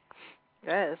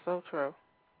 That is so true.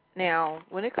 Now,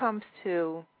 when it comes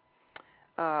to,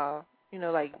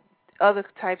 like other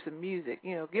types of music,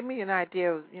 give me an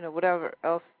idea of, whatever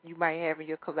else you might have in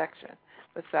your collection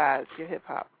besides your hip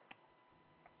hop.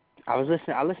 I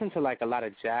listen to like a lot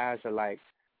of jazz, or like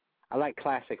I like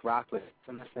classic rock.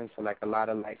 I'm listening to like a lot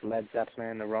of like Led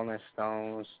Zeppelin, the Rolling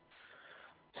Stones,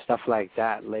 stuff like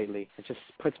that lately. It just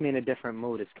puts me in a different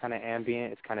mood. It's kind of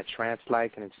ambient, it's kind of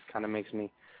trance-like, and it just kind of makes me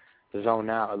zone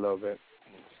out a little bit.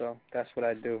 So that's what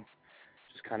I do.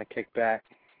 Just kind of kick back,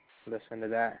 listen to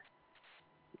that,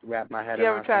 wrap my head around. Do you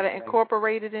ever try to things.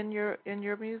 incorporate it in your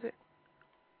music?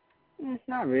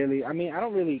 Not really. I mean, I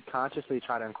don't really consciously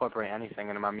try to incorporate anything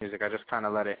into my music. I just kind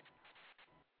of let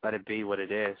it be what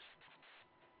it is.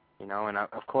 And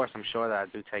of course I'm sure that I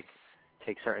do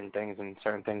take certain things, and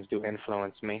certain things do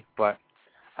influence me, but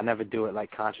I never do it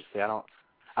like consciously. I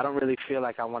don't really feel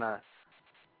like I want to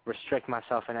restrict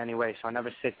myself in any way, so I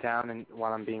never sit down and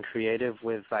while I'm being creative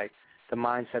with like the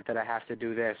mindset that I have to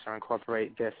do this or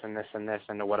incorporate this and this and this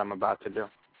into what I'm about to do.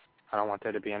 I don't want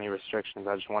there to be any restrictions.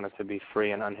 I just want it to be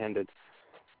free and unhindered.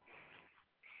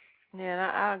 Yeah, and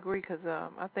I agree, because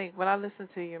I think when I listen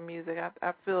to your music,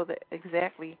 I feel that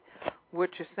exactly what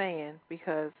you're saying,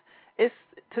 because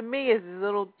to me it's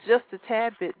just a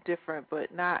tad bit different,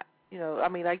 but not, I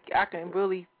mean, like I can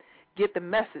really get the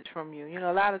message from you.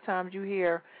 A lot of times you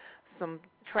hear some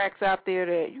tracks out there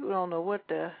that you don't know what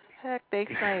the heck they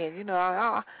saying.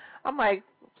 I'm like,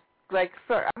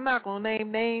 sir, I'm not gonna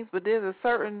name names, but there's a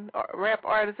certain rap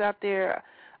artist out there.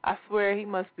 I swear he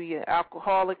must be an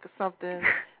alcoholic or something.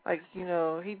 Like,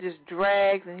 he just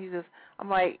drags, and I'm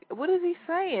like, what is he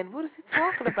saying? What is he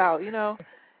talking about?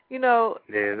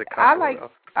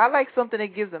 I like something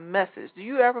that gives a message. Do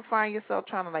you ever find yourself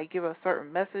trying to like give a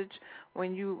certain message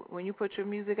when you put your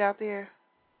music out there?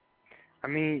 I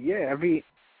mean, yeah,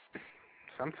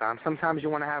 sometimes you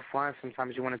want to have fun,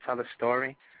 sometimes you want to tell a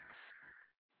story.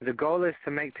 The goal is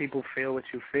to make people feel what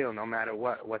you feel, no matter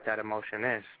what that emotion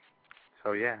is.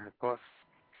 So yeah, of course.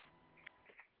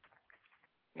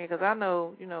 Yeah, because I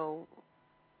know,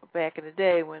 back in the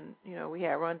day when, we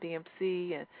had Run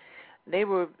DMC, and they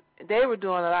were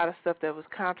doing a lot of stuff that was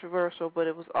controversial, but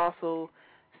it was also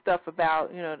stuff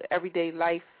about, the everyday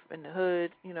life in the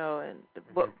hood, and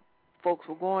what folks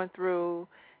were going through,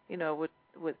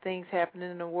 with things happening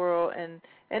in the world, and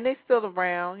they still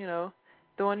around,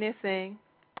 doing their thing.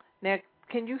 Now,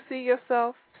 can you see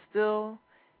yourself still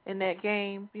in that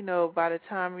game, by the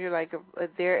time you're like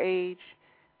at their age?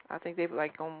 I think they were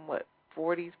like on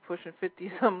 40s, pushing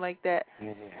 50, something like that.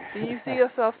 Yeah. Do you see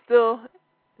yourself still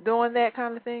doing that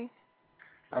kind of thing?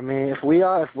 I mean, if we're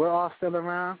all still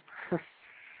around,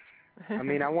 I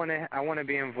mean, I want to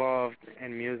be involved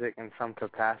in music in some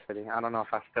capacity. I don't know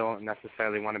if I still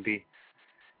necessarily want to be,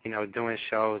 doing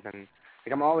shows, and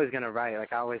like I'm always gonna write.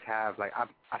 Like I always have. Like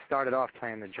I started off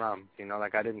playing the drums.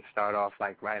 Like I didn't start off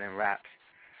like writing raps,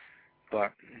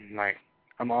 but like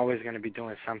I'm always going to be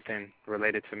doing something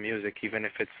related to music, even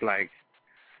if it's like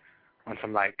on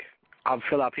some like I'll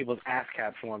fill out people's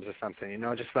ASCAP forms or something,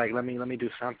 just like let me do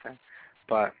something.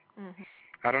 But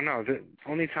I don't know.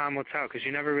 Only time will tell, because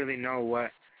you never really know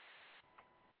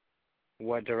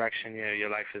what direction your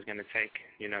life is going to take.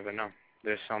 You never know.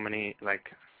 There's so many like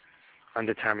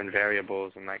undetermined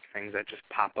variables and like things that just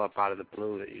pop up out of the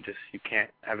blue that you can't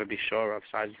ever be sure of.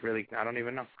 So I don't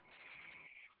even know.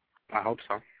 I hope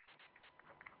so.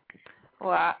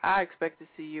 Well, I expect to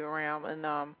see you around, and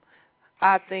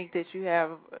I think that you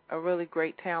have a really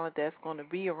great talent that's going to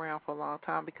be around for a long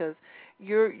time, because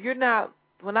you're not.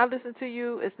 When I listen to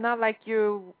you, it's not like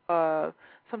you're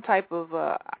some type of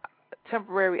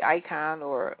temporary icon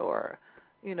or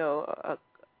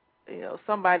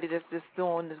somebody that's just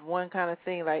doing this one kind of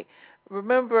thing. Like,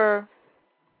 remember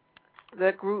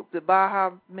that group, the Baja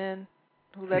Men,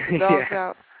 who let the dogs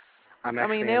out? I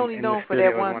mean, they're only known for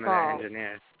that one song.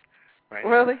 Right.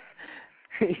 Really?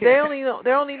 Yeah.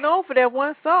 They're only known for that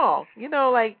one song.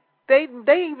 Like they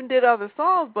even did other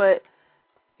songs, but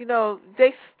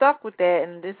they stuck with that,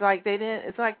 and it's like they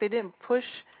didn't push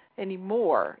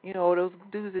anymore. Those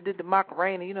dudes that did the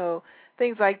Macarena,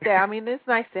 things like that. I mean, it's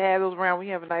nice to have those around when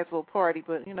you have a nice little party,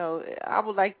 but I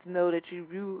would like to know that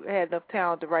you had enough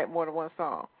talent to write more than one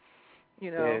song.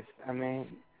 Yes, I mean,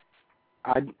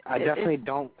 I definitely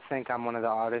don't think I'm one of the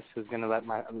artists who's gonna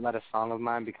let a song of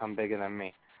mine become bigger than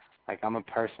me. Like, I'm a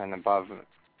person above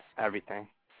everything,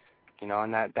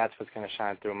 and that's what's gonna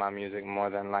shine through my music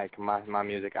more than like my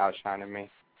music outshining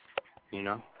me,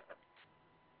 So.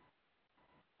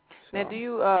 Now, do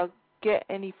you get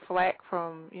any flack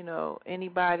from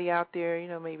anybody out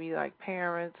there? Maybe like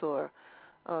parents or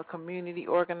community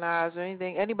organizers or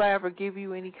anything. Anybody ever give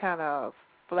you any kind of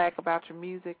flack about your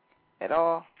music at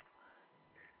all?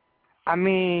 I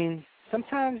mean,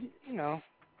 sometimes, you know,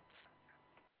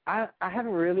 I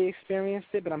haven't really experienced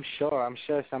it, but I'm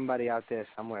sure somebody out there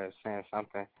somewhere is saying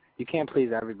something. You can't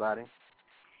please everybody.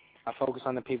 I focus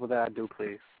on the people that I do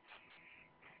please.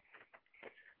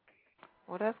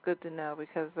 Well, that's good to know,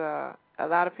 because a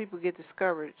lot of people get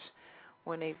discouraged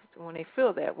when they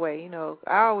feel that way. You know,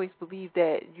 I always believe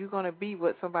that you're going to be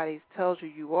what somebody tells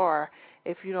you are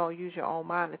if you don't use your own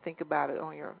mind to think about it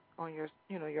on your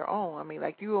your own. I mean,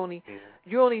 like you only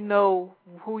know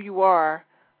who you are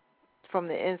from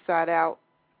the inside out.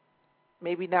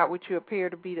 Maybe not what you appear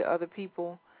to be to other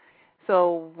people.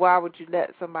 So why would you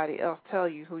let somebody else tell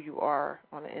you who you are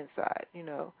on the inside, you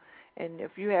know? And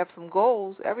if you have some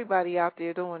goals, everybody out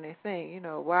there doing their thing, you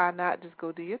know, why not just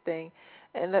go do your thing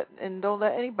and don't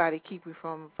let anybody keep you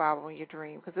from following your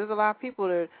dream? Because there's a lot of people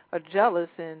that are jealous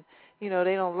and, you know,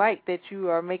 they don't like that you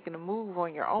are making a move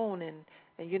on your own and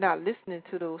you're not listening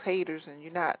to those haters and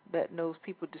you're not letting those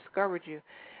people discourage you.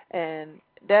 And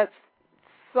that's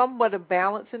somewhat a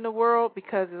balance in the world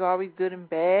because there's always good and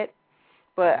bad.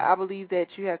 But I believe that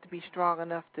you have to be strong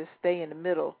enough to stay in the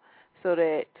middle so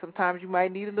that sometimes you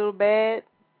might need a little bad.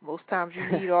 Most times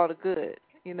you need all the good,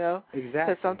 you know? Exactly.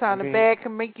 Because sometimes the bad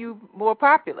can make you more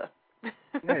popular.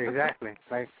 Yeah, exactly.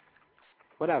 Like,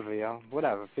 whatever, yo.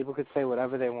 Whatever. People could say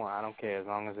whatever they want. I don't care as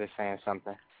long as they're saying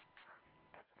something.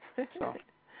 So.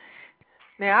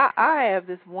 Now, I have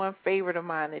this one favorite of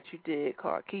mine that you did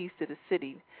called Keys to the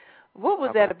City. What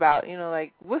was that about? You know,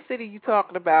 like, what city you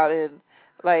talking about and,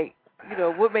 like, you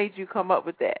know, what made you come up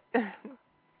with that?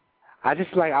 I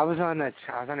just I was on a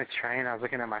train. I was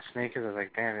looking at my sneakers. I was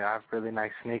like, damn, I have really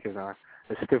nice sneakers on.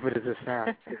 As stupid as it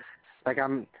sounds. Like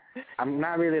I'm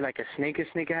not really like a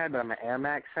sneakerhead, but I'm an Air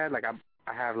Max head. Like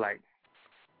I have like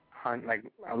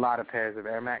a lot of pairs of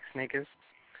Air Max sneakers,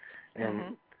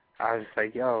 and I was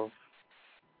like, yo,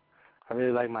 I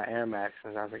really like my Air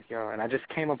Maxes. I was like, yo, and I just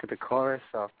came up with the chorus,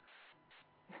 so.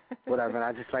 Whatever, and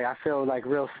I just I feel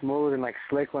real smooth and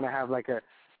slick when I have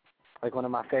one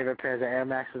of my favorite pairs of Air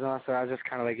Maxes on. So I was just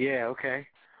kind of yeah, okay,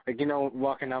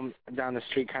 walking down the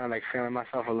street, kind of feeling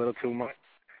myself a little too much.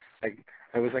 It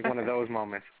was one of those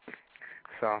moments.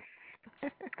 So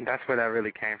that's where that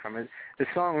really came from. The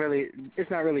song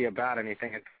it's not really about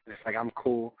anything. It's just I'm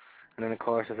cool, and then the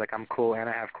chorus is I'm cool and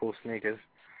I have cool sneakers.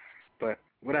 But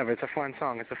whatever, it's a fun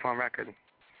song. It's a fun record.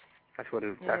 That's what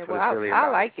it's really about. I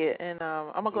like it, and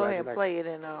I'm gonna go ahead and play it,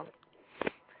 and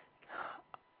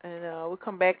we'll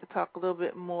come back to talk a little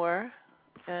bit more.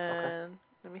 And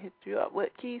let me hit you up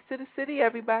with Keys to the City,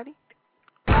 everybody.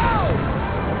 Oh!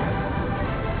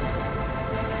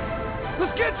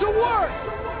 Let's get to work.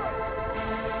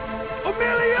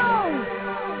 Emilio,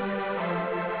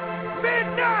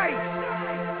 midnight.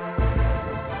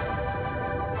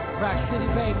 Rock City,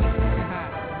 baby.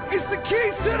 It's the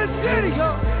Keys to the City.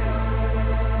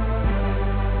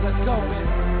 Let's go, man.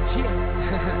 Yeah.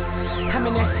 I'm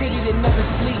in that city that never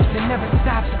sleeps and never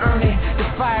stops earning. The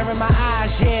fire in my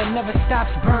eyes, yeah, never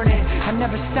stops burning. I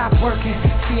never stop working.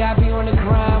 See, I be on the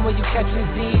grind where you catching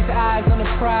Z's. Eyes on the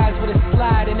prize with a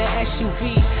slide in an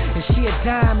SUV. And she a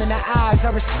dime and her eyes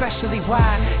are especially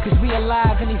wide. Cause we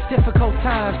alive in these difficult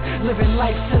times, living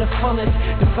life to the fullest.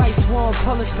 Device won't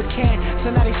pull us but can't.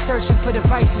 So now they searching for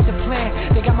devices to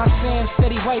plan. They got my fam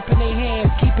steady wiping their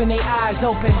hands, keeping their eyes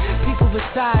open. People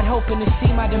beside hoping to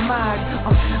see my demise.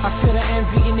 I feel the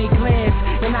envy in their glance,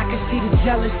 and I can see the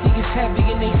jealousy is heavy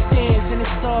in their stance. And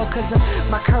it's all cause of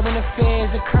my current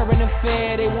affairs. A current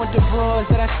affair, they want the bras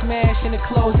that I smash and the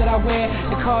clothes that I wear,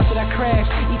 the cars that I crash.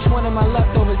 Each one of my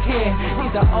leftovers here,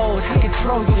 these are old, I can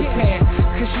throw you the pair.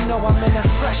 Cause you know I'm in a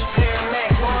fresh pair of Max.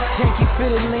 Yankee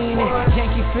fitted leaning,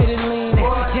 Yankee fitted leaning,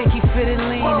 Yankee fitted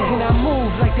leaning. And I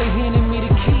move like they handing me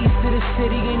the keys to the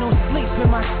city. Ain't no sleep in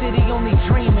my city, only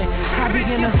dreaming. I be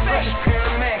in a fresh pair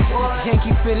of Max.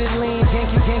 Yankee fitted lean,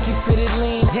 Yankee fitted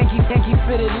lean, Yankee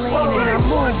fitted lean. And I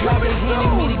move like they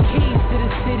handing me the keys to the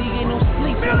city. Ain't no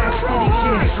sleep in my city,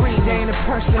 yeah. Dream, there ain't a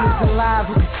person who's alive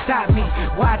who can stop me.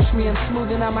 Watch me, I'm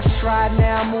smoothing out my stride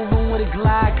now, moving with a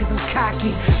glide, cause I'm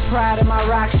cocky. Pride in my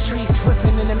rock streets,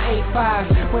 whipping in them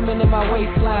 8.5s. Women in my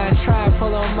waistline, try and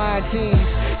pull on my jeans.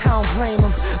 I don't blame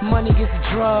them, money gets a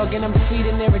drug, and I'm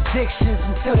feeding their addictions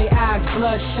until their eyes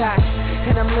bloodshot.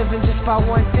 And I'm living just by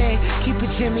one thing, keep a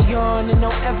Jimmy on, and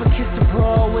don't ever kiss the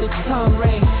broad with a tongue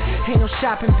ring. Ain't no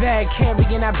shopping bag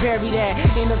carrying, I bury that.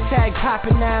 Ain't no tag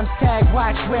popping, now I'm tag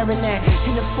watch wearing that.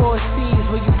 In the Four Seas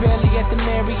where you barely at the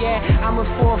Marriott. I'm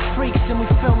with four freaks and we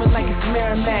filming like it's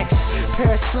Miramax.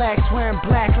 Pair of slacks wearing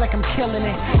black like I'm killing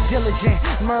it. Diligent,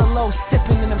 Merlot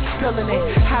sipping and I'm spilling it.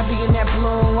 I be in that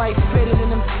blue and white fitted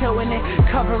and I'm tilting it.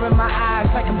 Covering my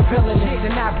eyes like I'm feeling it.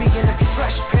 And I be in a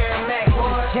fresh pair of Mac.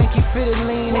 Yankee fitted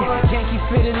leaning, Yankee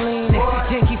fitted leaning,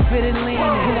 Yankee fitted leaning.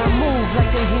 And I move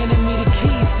like they handed me the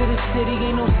keys to the city.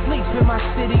 Ain't no sleep in my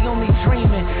city, only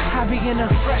dreaming. I be in a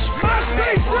fresh pair of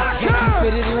Mac. Yankee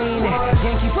fitted leaning,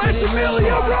 Yankee fitted leaning,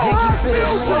 Yankee fitted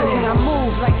leaning. And I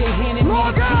move like they handed me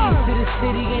the keys to the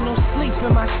city. Ain't no sleep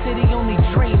in my city, only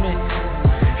dreaming.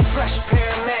 Fresh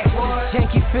pair of Mac.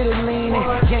 Yankee fitted leaning,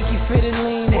 Yankee fitted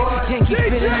leaning, Yankee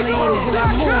fitted leaning. And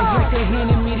I move like they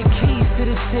handed me the keys to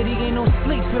the city. Ain't no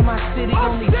sleep in my city,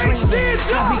 only dreaming.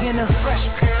 I be in a fresh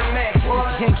pair of Mac.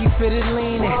 Yankee fitted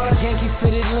leaning, Yankee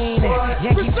fitted leaning,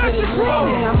 Yankee fitted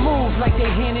leaning. And I move like they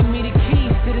handed me the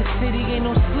keys to the city. Ain't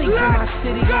no sleep in my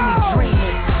city, only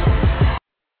dreaming.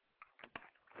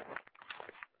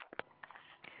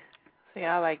 See,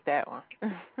 I like that one.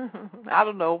 I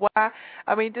don't know why.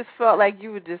 I mean, it just felt like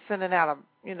you were just sending out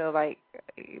like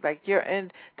you're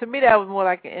in. To me, that was more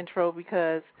like an intro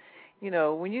because,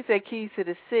 when you say keys to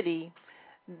the city,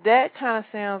 that kind of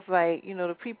sounds like,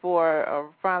 the people are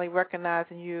finally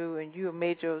recognizing you and you have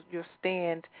made your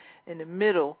stand in the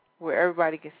middle where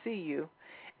everybody can see you.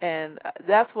 And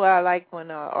that's what I like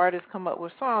when artists come up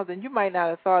with songs. And you might not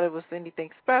have thought it was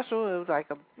anything special. It was like,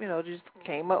 just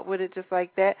came up with it just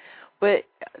like that. But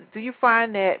do you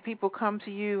find that people come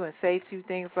to you and say to you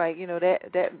things like,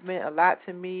 that meant a lot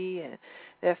to me and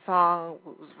that song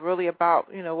was really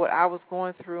about, what I was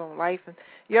going through in life? And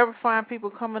you ever find people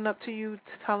coming up to you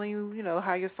telling you,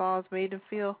 how your songs made them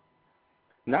feel?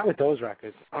 Not with those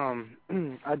records.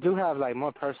 I do have, like,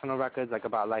 more personal records, like,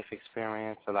 about life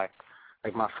experience or, like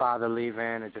my father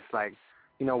leaving or just, like,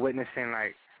 witnessing,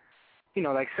 like,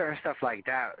 like certain stuff like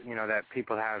that, that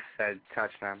people have said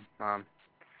touch them.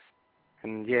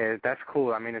 And, yeah, that's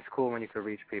cool. I mean, it's cool when you can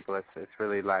reach people. It's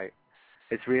really, like,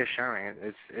 it's reassuring.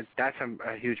 That's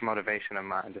a huge motivation of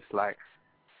mine,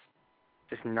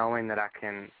 just knowing that I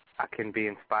can be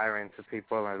inspiring to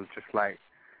people and just, like,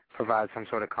 provide some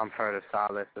sort of comfort or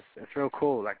solace. It's real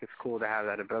cool. Like, it's cool to have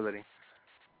that ability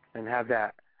and have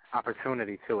that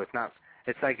opportunity, too. It's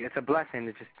a blessing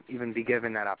to just even be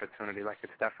given that opportunity. Like,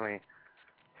 it's definitely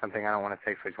something I don't want to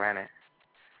take for granted.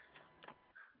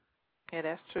 Yeah,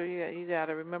 that's true. You got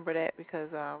to remember that because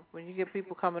when you get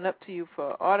people coming up to you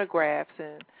for autographs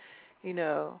and,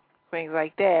 things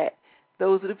like that,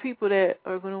 those are the people that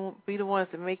are going to be the ones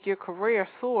that make your career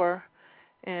soar.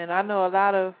 And I know a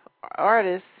lot of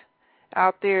artists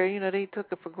out there, they took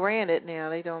it for granted now.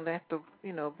 They don't have to,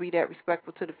 be that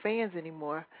respectful to the fans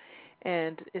anymore.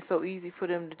 And it's so easy for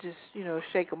them to just,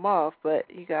 shake them off. But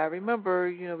you got to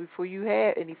remember, before you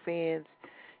had any fans,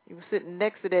 you were sitting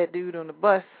next to that dude on the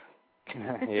bus.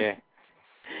 Yeah,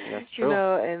 that's true.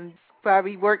 And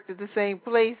probably worked at the same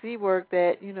place he worked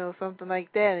at, something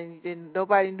like that. And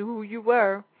nobody knew who you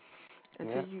were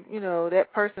until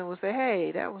that person would say,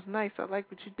 hey, that was nice. I like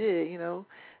what you did,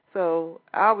 So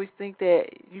I always think that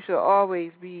you should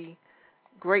always be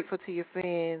grateful to your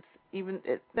fans.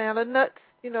 Now the nuts,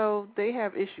 they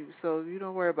have issues, so you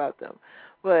don't worry about them.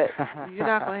 But you're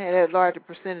not going to have that larger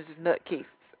percentage of nutcases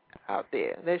out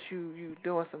there unless you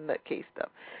doing some nutcase stuff.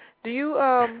 Do you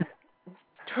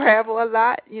travel a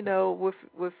lot,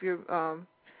 with your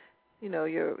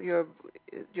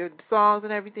your songs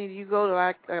and everything? Do you go to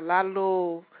like a lot of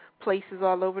little places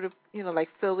all over the, like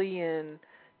Philly and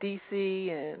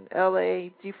DC and LA?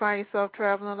 Do you find yourself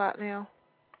traveling a lot now?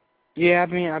 Yeah, I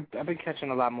mean, I've been catching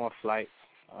a lot more flights.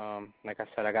 Like I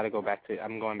said,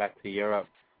 I'm going back to Europe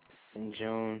in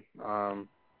June.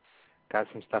 Got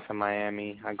some stuff in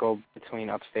Miami. I go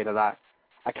between upstate a lot.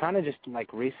 I kind of just,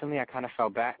 like, recently I kind of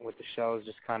fell back with the shows,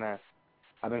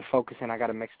 I've been focusing. I got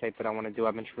a mixtape that I want to do.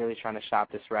 I've been really trying to shop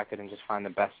this record and just find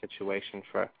the best situation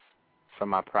for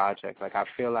my project. Like, I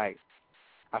feel like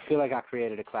I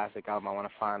created a classic album. I want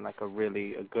to find, like, a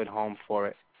good home for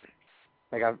it.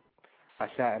 Like, I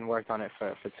sat and worked on it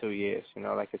for 2 years,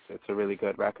 like, it's a really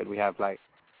good record. We have, like,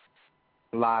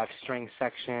 live string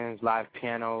sections, live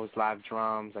pianos, live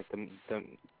drums, like the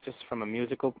just from a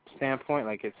musical standpoint,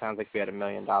 like it sounds like we had $1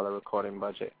 million recording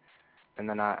budget. And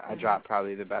then I dropped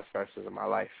probably the best verses of my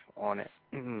life on it.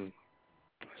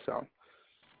 So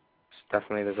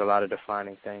definitely there's a lot of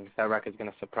defining things. That record's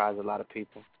going to surprise a lot of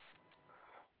people.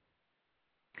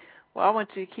 Well, I want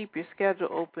you to keep your schedule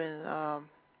open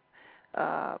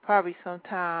probably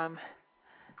sometime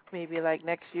maybe like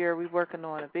next year, we're working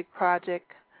on a big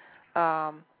project,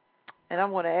 and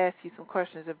I'm going to ask you some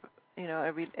questions,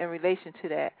 in relation to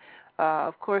that.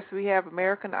 Of course, we have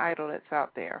American Idol that's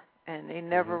out there, and they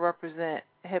never represent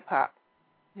hip hop,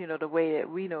 the way that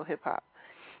we know hip hop.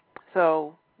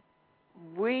 So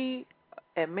we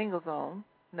at Mingle Zone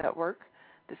Network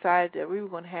decided that we were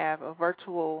going to have a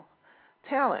virtual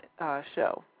talent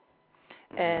show.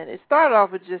 And it started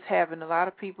off with just having a lot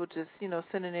of people just,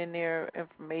 sending in their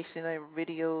information, their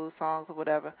videos, songs, or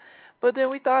whatever. But then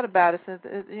we thought about it since,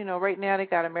 right now they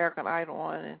got American Idol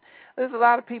on, and there's a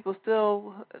lot of people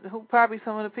still, who probably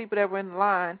some of the people that were in the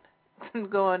line to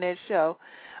go on that show,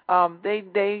 they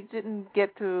didn't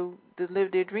get to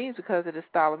live their dreams because of the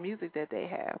style of music that they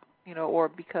have, or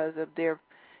because of their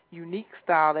unique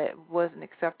style that wasn't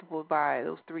acceptable by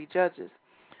those 3 judges.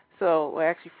 So, well,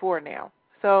 actually 4 now.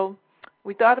 So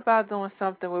we thought about doing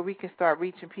something where we can start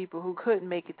reaching people who couldn't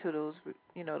make it to those,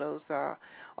 those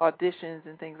auditions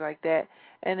and things like that.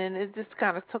 And then it just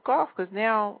kind of took off because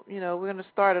now, we're going to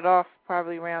start it off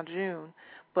probably around June.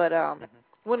 But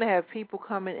we're going to have people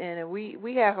coming in, and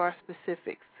we have our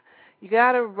specifics. You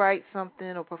got to write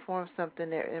something or perform something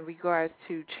there in regards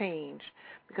to change,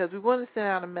 because we want to send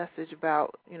out a message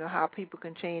about, how people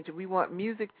can change. And we want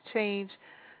music to change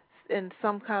in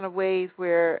some kind of ways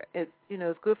where it's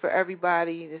good for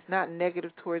everybody. It's not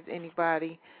negative towards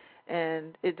anybody,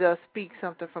 and it does speak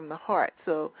something from the heart.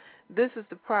 So this is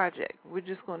the project. We're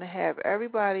just going to have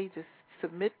everybody just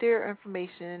submit their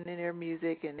information and their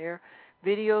music and their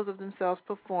videos of themselves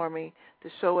performing to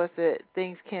show us that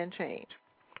things can change.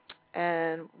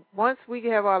 And once we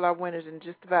have all our winners in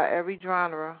just about every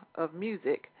genre of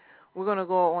music, we're going to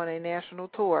go on a national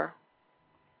tour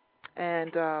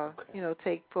and,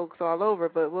 take folks all over.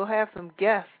 But we'll have some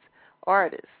guest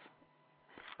artists.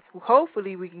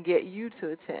 Hopefully we can get you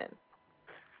to attend.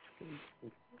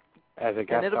 As a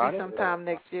guest artist? And it'll be sometime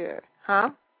next year. Huh?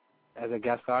 As a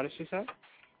guest artist, you said?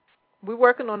 We're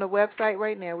working on the website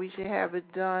right now. We should have it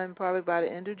done probably by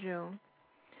the end of June.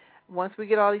 Once we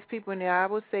get all these people in there, I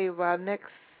would say by next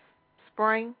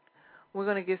spring, we're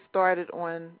going to get started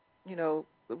on, well,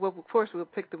 of course we'll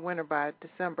pick the winner by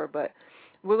December, but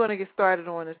we're going to get started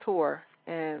on a tour,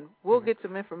 and we'll get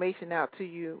some information out to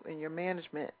you and your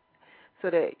management so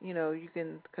that, you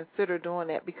can consider doing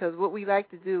that, because what we like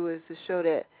to do is to show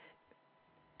that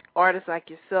artists like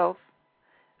yourself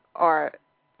are,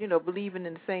 believing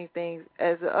in the same things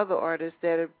as the other artists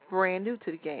that are brand new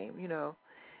to the game,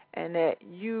 and that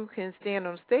you can stand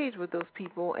on stage with those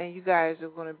people and you guys are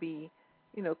going to be,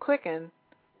 clicking,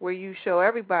 where you show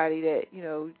everybody that,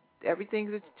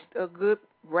 everything's a good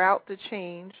route to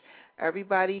change.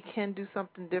 Everybody can do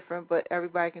something different, but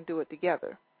everybody can do it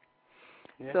together.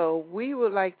 Yeah. So we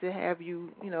would like to have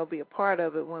you, be a part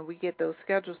of it when we get those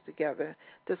schedules together.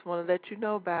 Just want to let you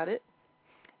know about it.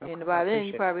 Okay, and by then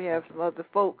you probably have some other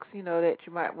folks, that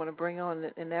you might want to bring on,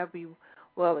 and that'll be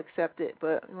well accepted.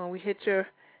 But when we hit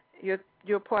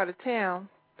your part of town,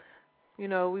 we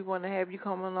want to have you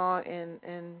come along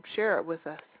and share it with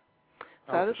us.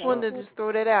 So I just wanted to just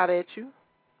throw that out at you.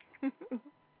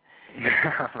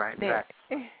 Right.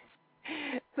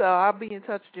 So I'll be in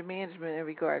touch with your management in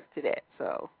regards to that.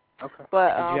 So, okay.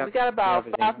 But we got about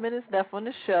 5 minutes left on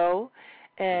the show,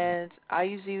 and I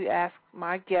usually ask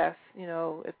my guests,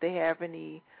 if they have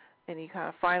any kind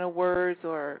of final words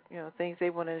or things they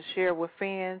want to share with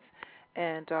fans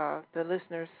and the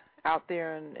listeners out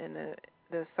there in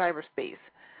the cyberspace.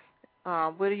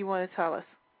 What do you want to tell us?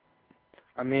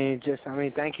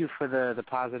 Thank you for the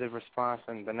positive response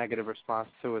and the negative response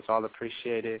too. It's all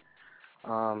appreciated.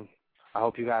 I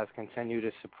hope you guys continue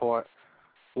to support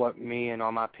what me and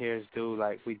all my peers do.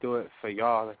 Like, we do it for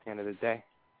y'all at the end of the day.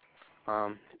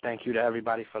 Thank you to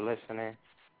everybody for listening.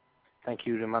 Thank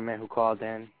you to my man who called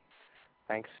in.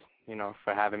 Thanks,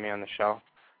 for having me on the show.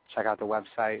 Check out the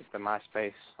website, the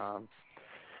MySpace.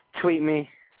 Tweet me,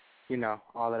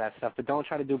 all of that stuff. But don't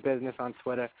try to do business on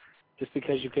Twitter. Just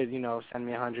because you could, send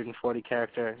me 140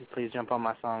 character, please jump on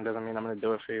my song, doesn't mean I'm going to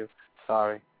do it for you.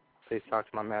 Sorry. Please talk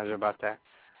to my manager about that.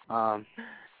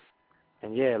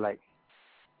 And yeah,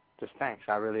 just thanks.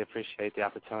 I really appreciate the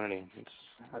opportunity.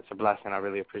 It's a blessing. I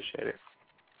really appreciate it.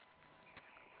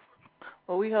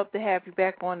 Well, we hope to have you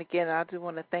back on again. I do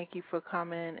want to thank you for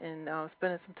coming and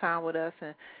spending some time with us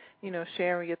and,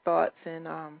 sharing your thoughts and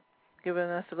giving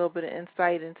us a little bit of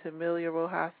insight into Emilio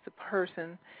Rojas, the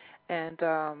person. And,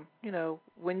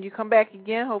 when you come back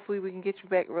again, hopefully we can get you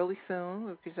back really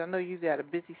soon, because I know you've got a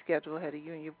busy schedule ahead of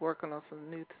you and you're working on some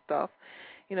new stuff.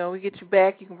 We get you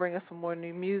back, you can bring us some more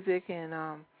new music, and,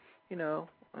 and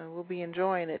we'll be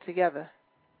enjoying it together.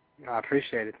 I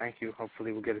appreciate it. Thank you.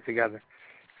 Hopefully we'll get it together.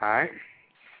 All right.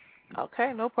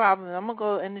 Okay, no problem. I'm going to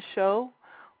go in the show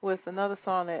with another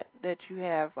song that you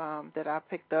have that I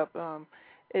picked up.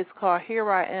 It's called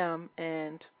Here I Am,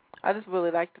 and I just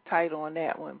really like the title on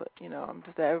that one, but, I'm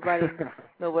just everybody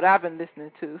know what I've been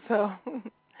listening to. So,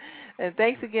 and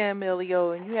thanks again,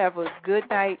 Emilio, and you have a good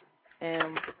night,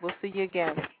 and we'll see you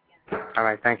again. All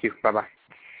right, thank you. Bye-bye.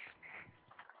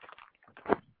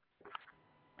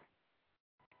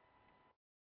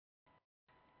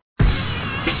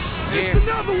 Yeah.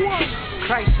 Another one.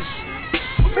 Crisis.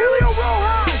 Emilio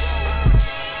Rojas.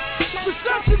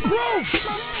 Recession proof.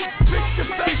 Fix your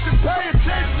face and pay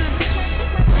attention.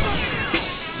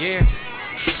 Yeah.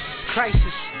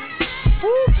 Crisis.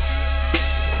 Woo.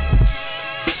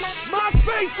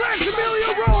 MySpace / Emilio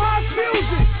Rojas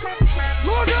music.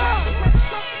 Log up.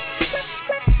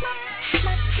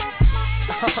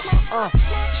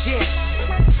 Yeah.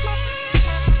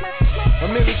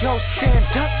 Emilio, stand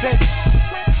up, baby.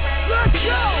 Let's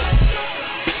go.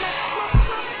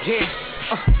 Yeah.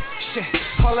 Shit.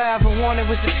 All I ever wanted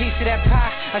was a piece of that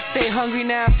pie. I stay hungry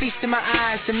now, feasting my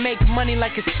eyes to make money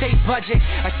like a state budget.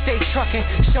 I stay trucking,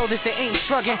 shoulders that ain't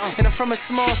shrugging. And I'm from a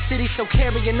small city, so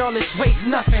carrying all this weight's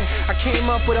nothing. I came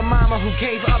up with a mama who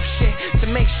gave up shit to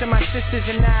make sure my sisters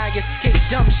and I escape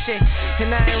dumb shit.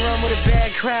 And I ain't run with a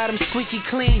bad crowd, I'm squeaky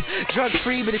clean. Drug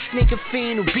free, but a sneaker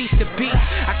fiend who beats the beat.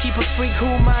 I keep a freak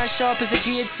who mind sharp as a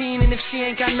guillotine. And if she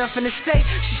ain't got nothing to say,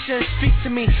 she shouldn't speak to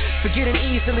me. Forgetting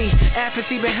easily,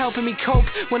 apathy been helping me cope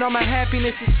when all my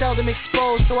happiness is seldom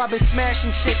exposed. So I've been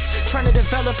smashing chicks, trying to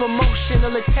develop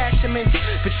emotional attachments.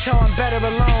 But yo, I'm better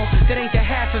alone, that ain't the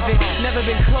half of it. Never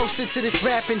been closer to this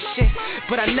rapping shit,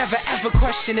 but I never ever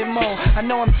question it more. I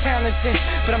know I'm talented,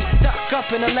 but I'm stuck up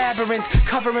in a labyrinth,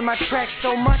 covering my tracks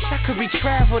so much I could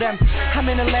re-travel them. I'm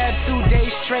in the lab 2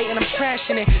 days straight and I'm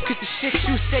trashing it, cause the shit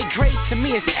you say great to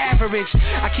me is average.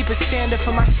 I keep a standard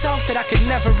for myself that I could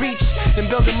never reach, and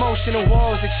build emotional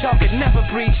walls that y'all could never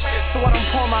breach. So I don't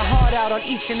pour my heart out on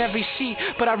each and every sheet,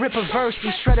 but I rip a verse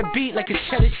and shred a beat like it's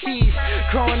cheddar cheese.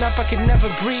 Growing up I could never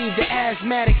breathe, the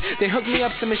asthmatic. They hooked me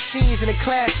up to machines and the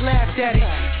class laughed at it.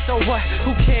 So what,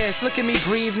 who cares, look at me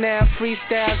breathe now.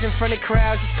 Freestyles in front of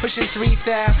crowds, pushing 3,000.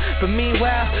 But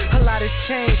meanwhile, a lot has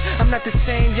changed. I'm not the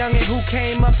same youngin' who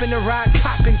came up in the rock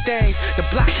popping things. The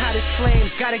block hot as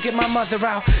flames, gotta get my mother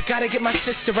out, gotta get my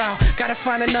sister out, gotta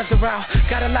find another route.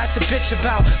 Got a lot to bitch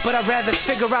about, but I'd rather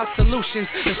figure out solutions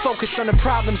than focus on the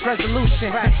problem's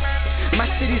resolution. Right. My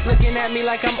city's looking at me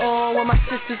like I'm on, while my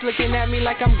sister's looking at me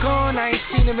like I'm gone. I ain't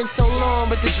seen her in so long,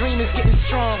 but the dream is getting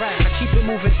strong. Right. I keep it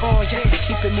moving on, yeah, I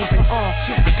keep it moving on.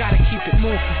 I gotta keep it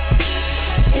moving.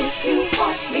 If you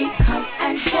want me, come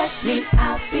and get me.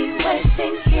 I'll be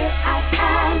waiting, here I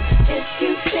am. If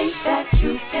you think that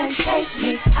you can take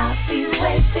me, I'll be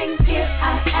waiting, here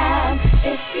I am.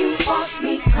 If you want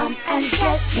me, come and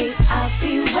get me. I'll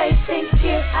be waiting,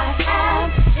 here I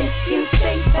am. If you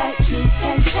think that you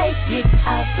can take me,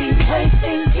 I'll be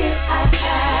waiting, here I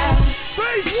am.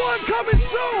 Phase 1 coming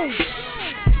soon.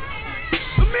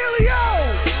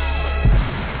 Emilio.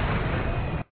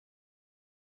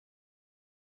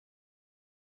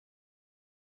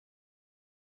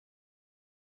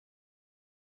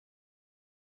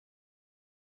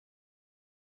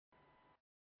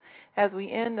 As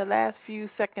we end the last few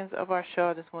seconds of our show,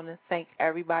 I just want to thank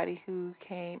everybody who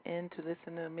came in to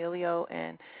listen to Emilio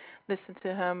and listen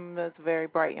to him. He's a very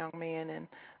bright young man, and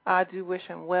I do wish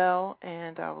him well,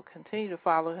 and I will continue to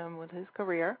follow him with his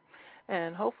career.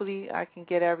 And hopefully I can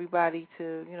get everybody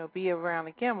to, be around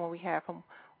again when we have him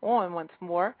on once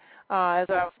more.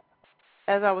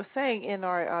 As I was saying in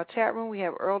our chat room, we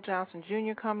have Earl Johnson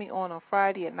Jr. coming on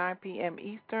Friday at 9 p.m.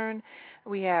 Eastern.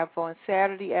 We have on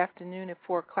Saturday afternoon at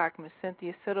 4 o'clock Miss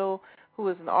Cynthia Siddle, who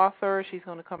is an author. She's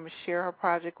going to come and share her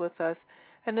project with us.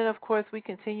 And then, of course, we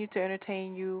continue to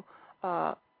entertain you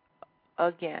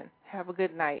again. Have a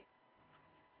good night.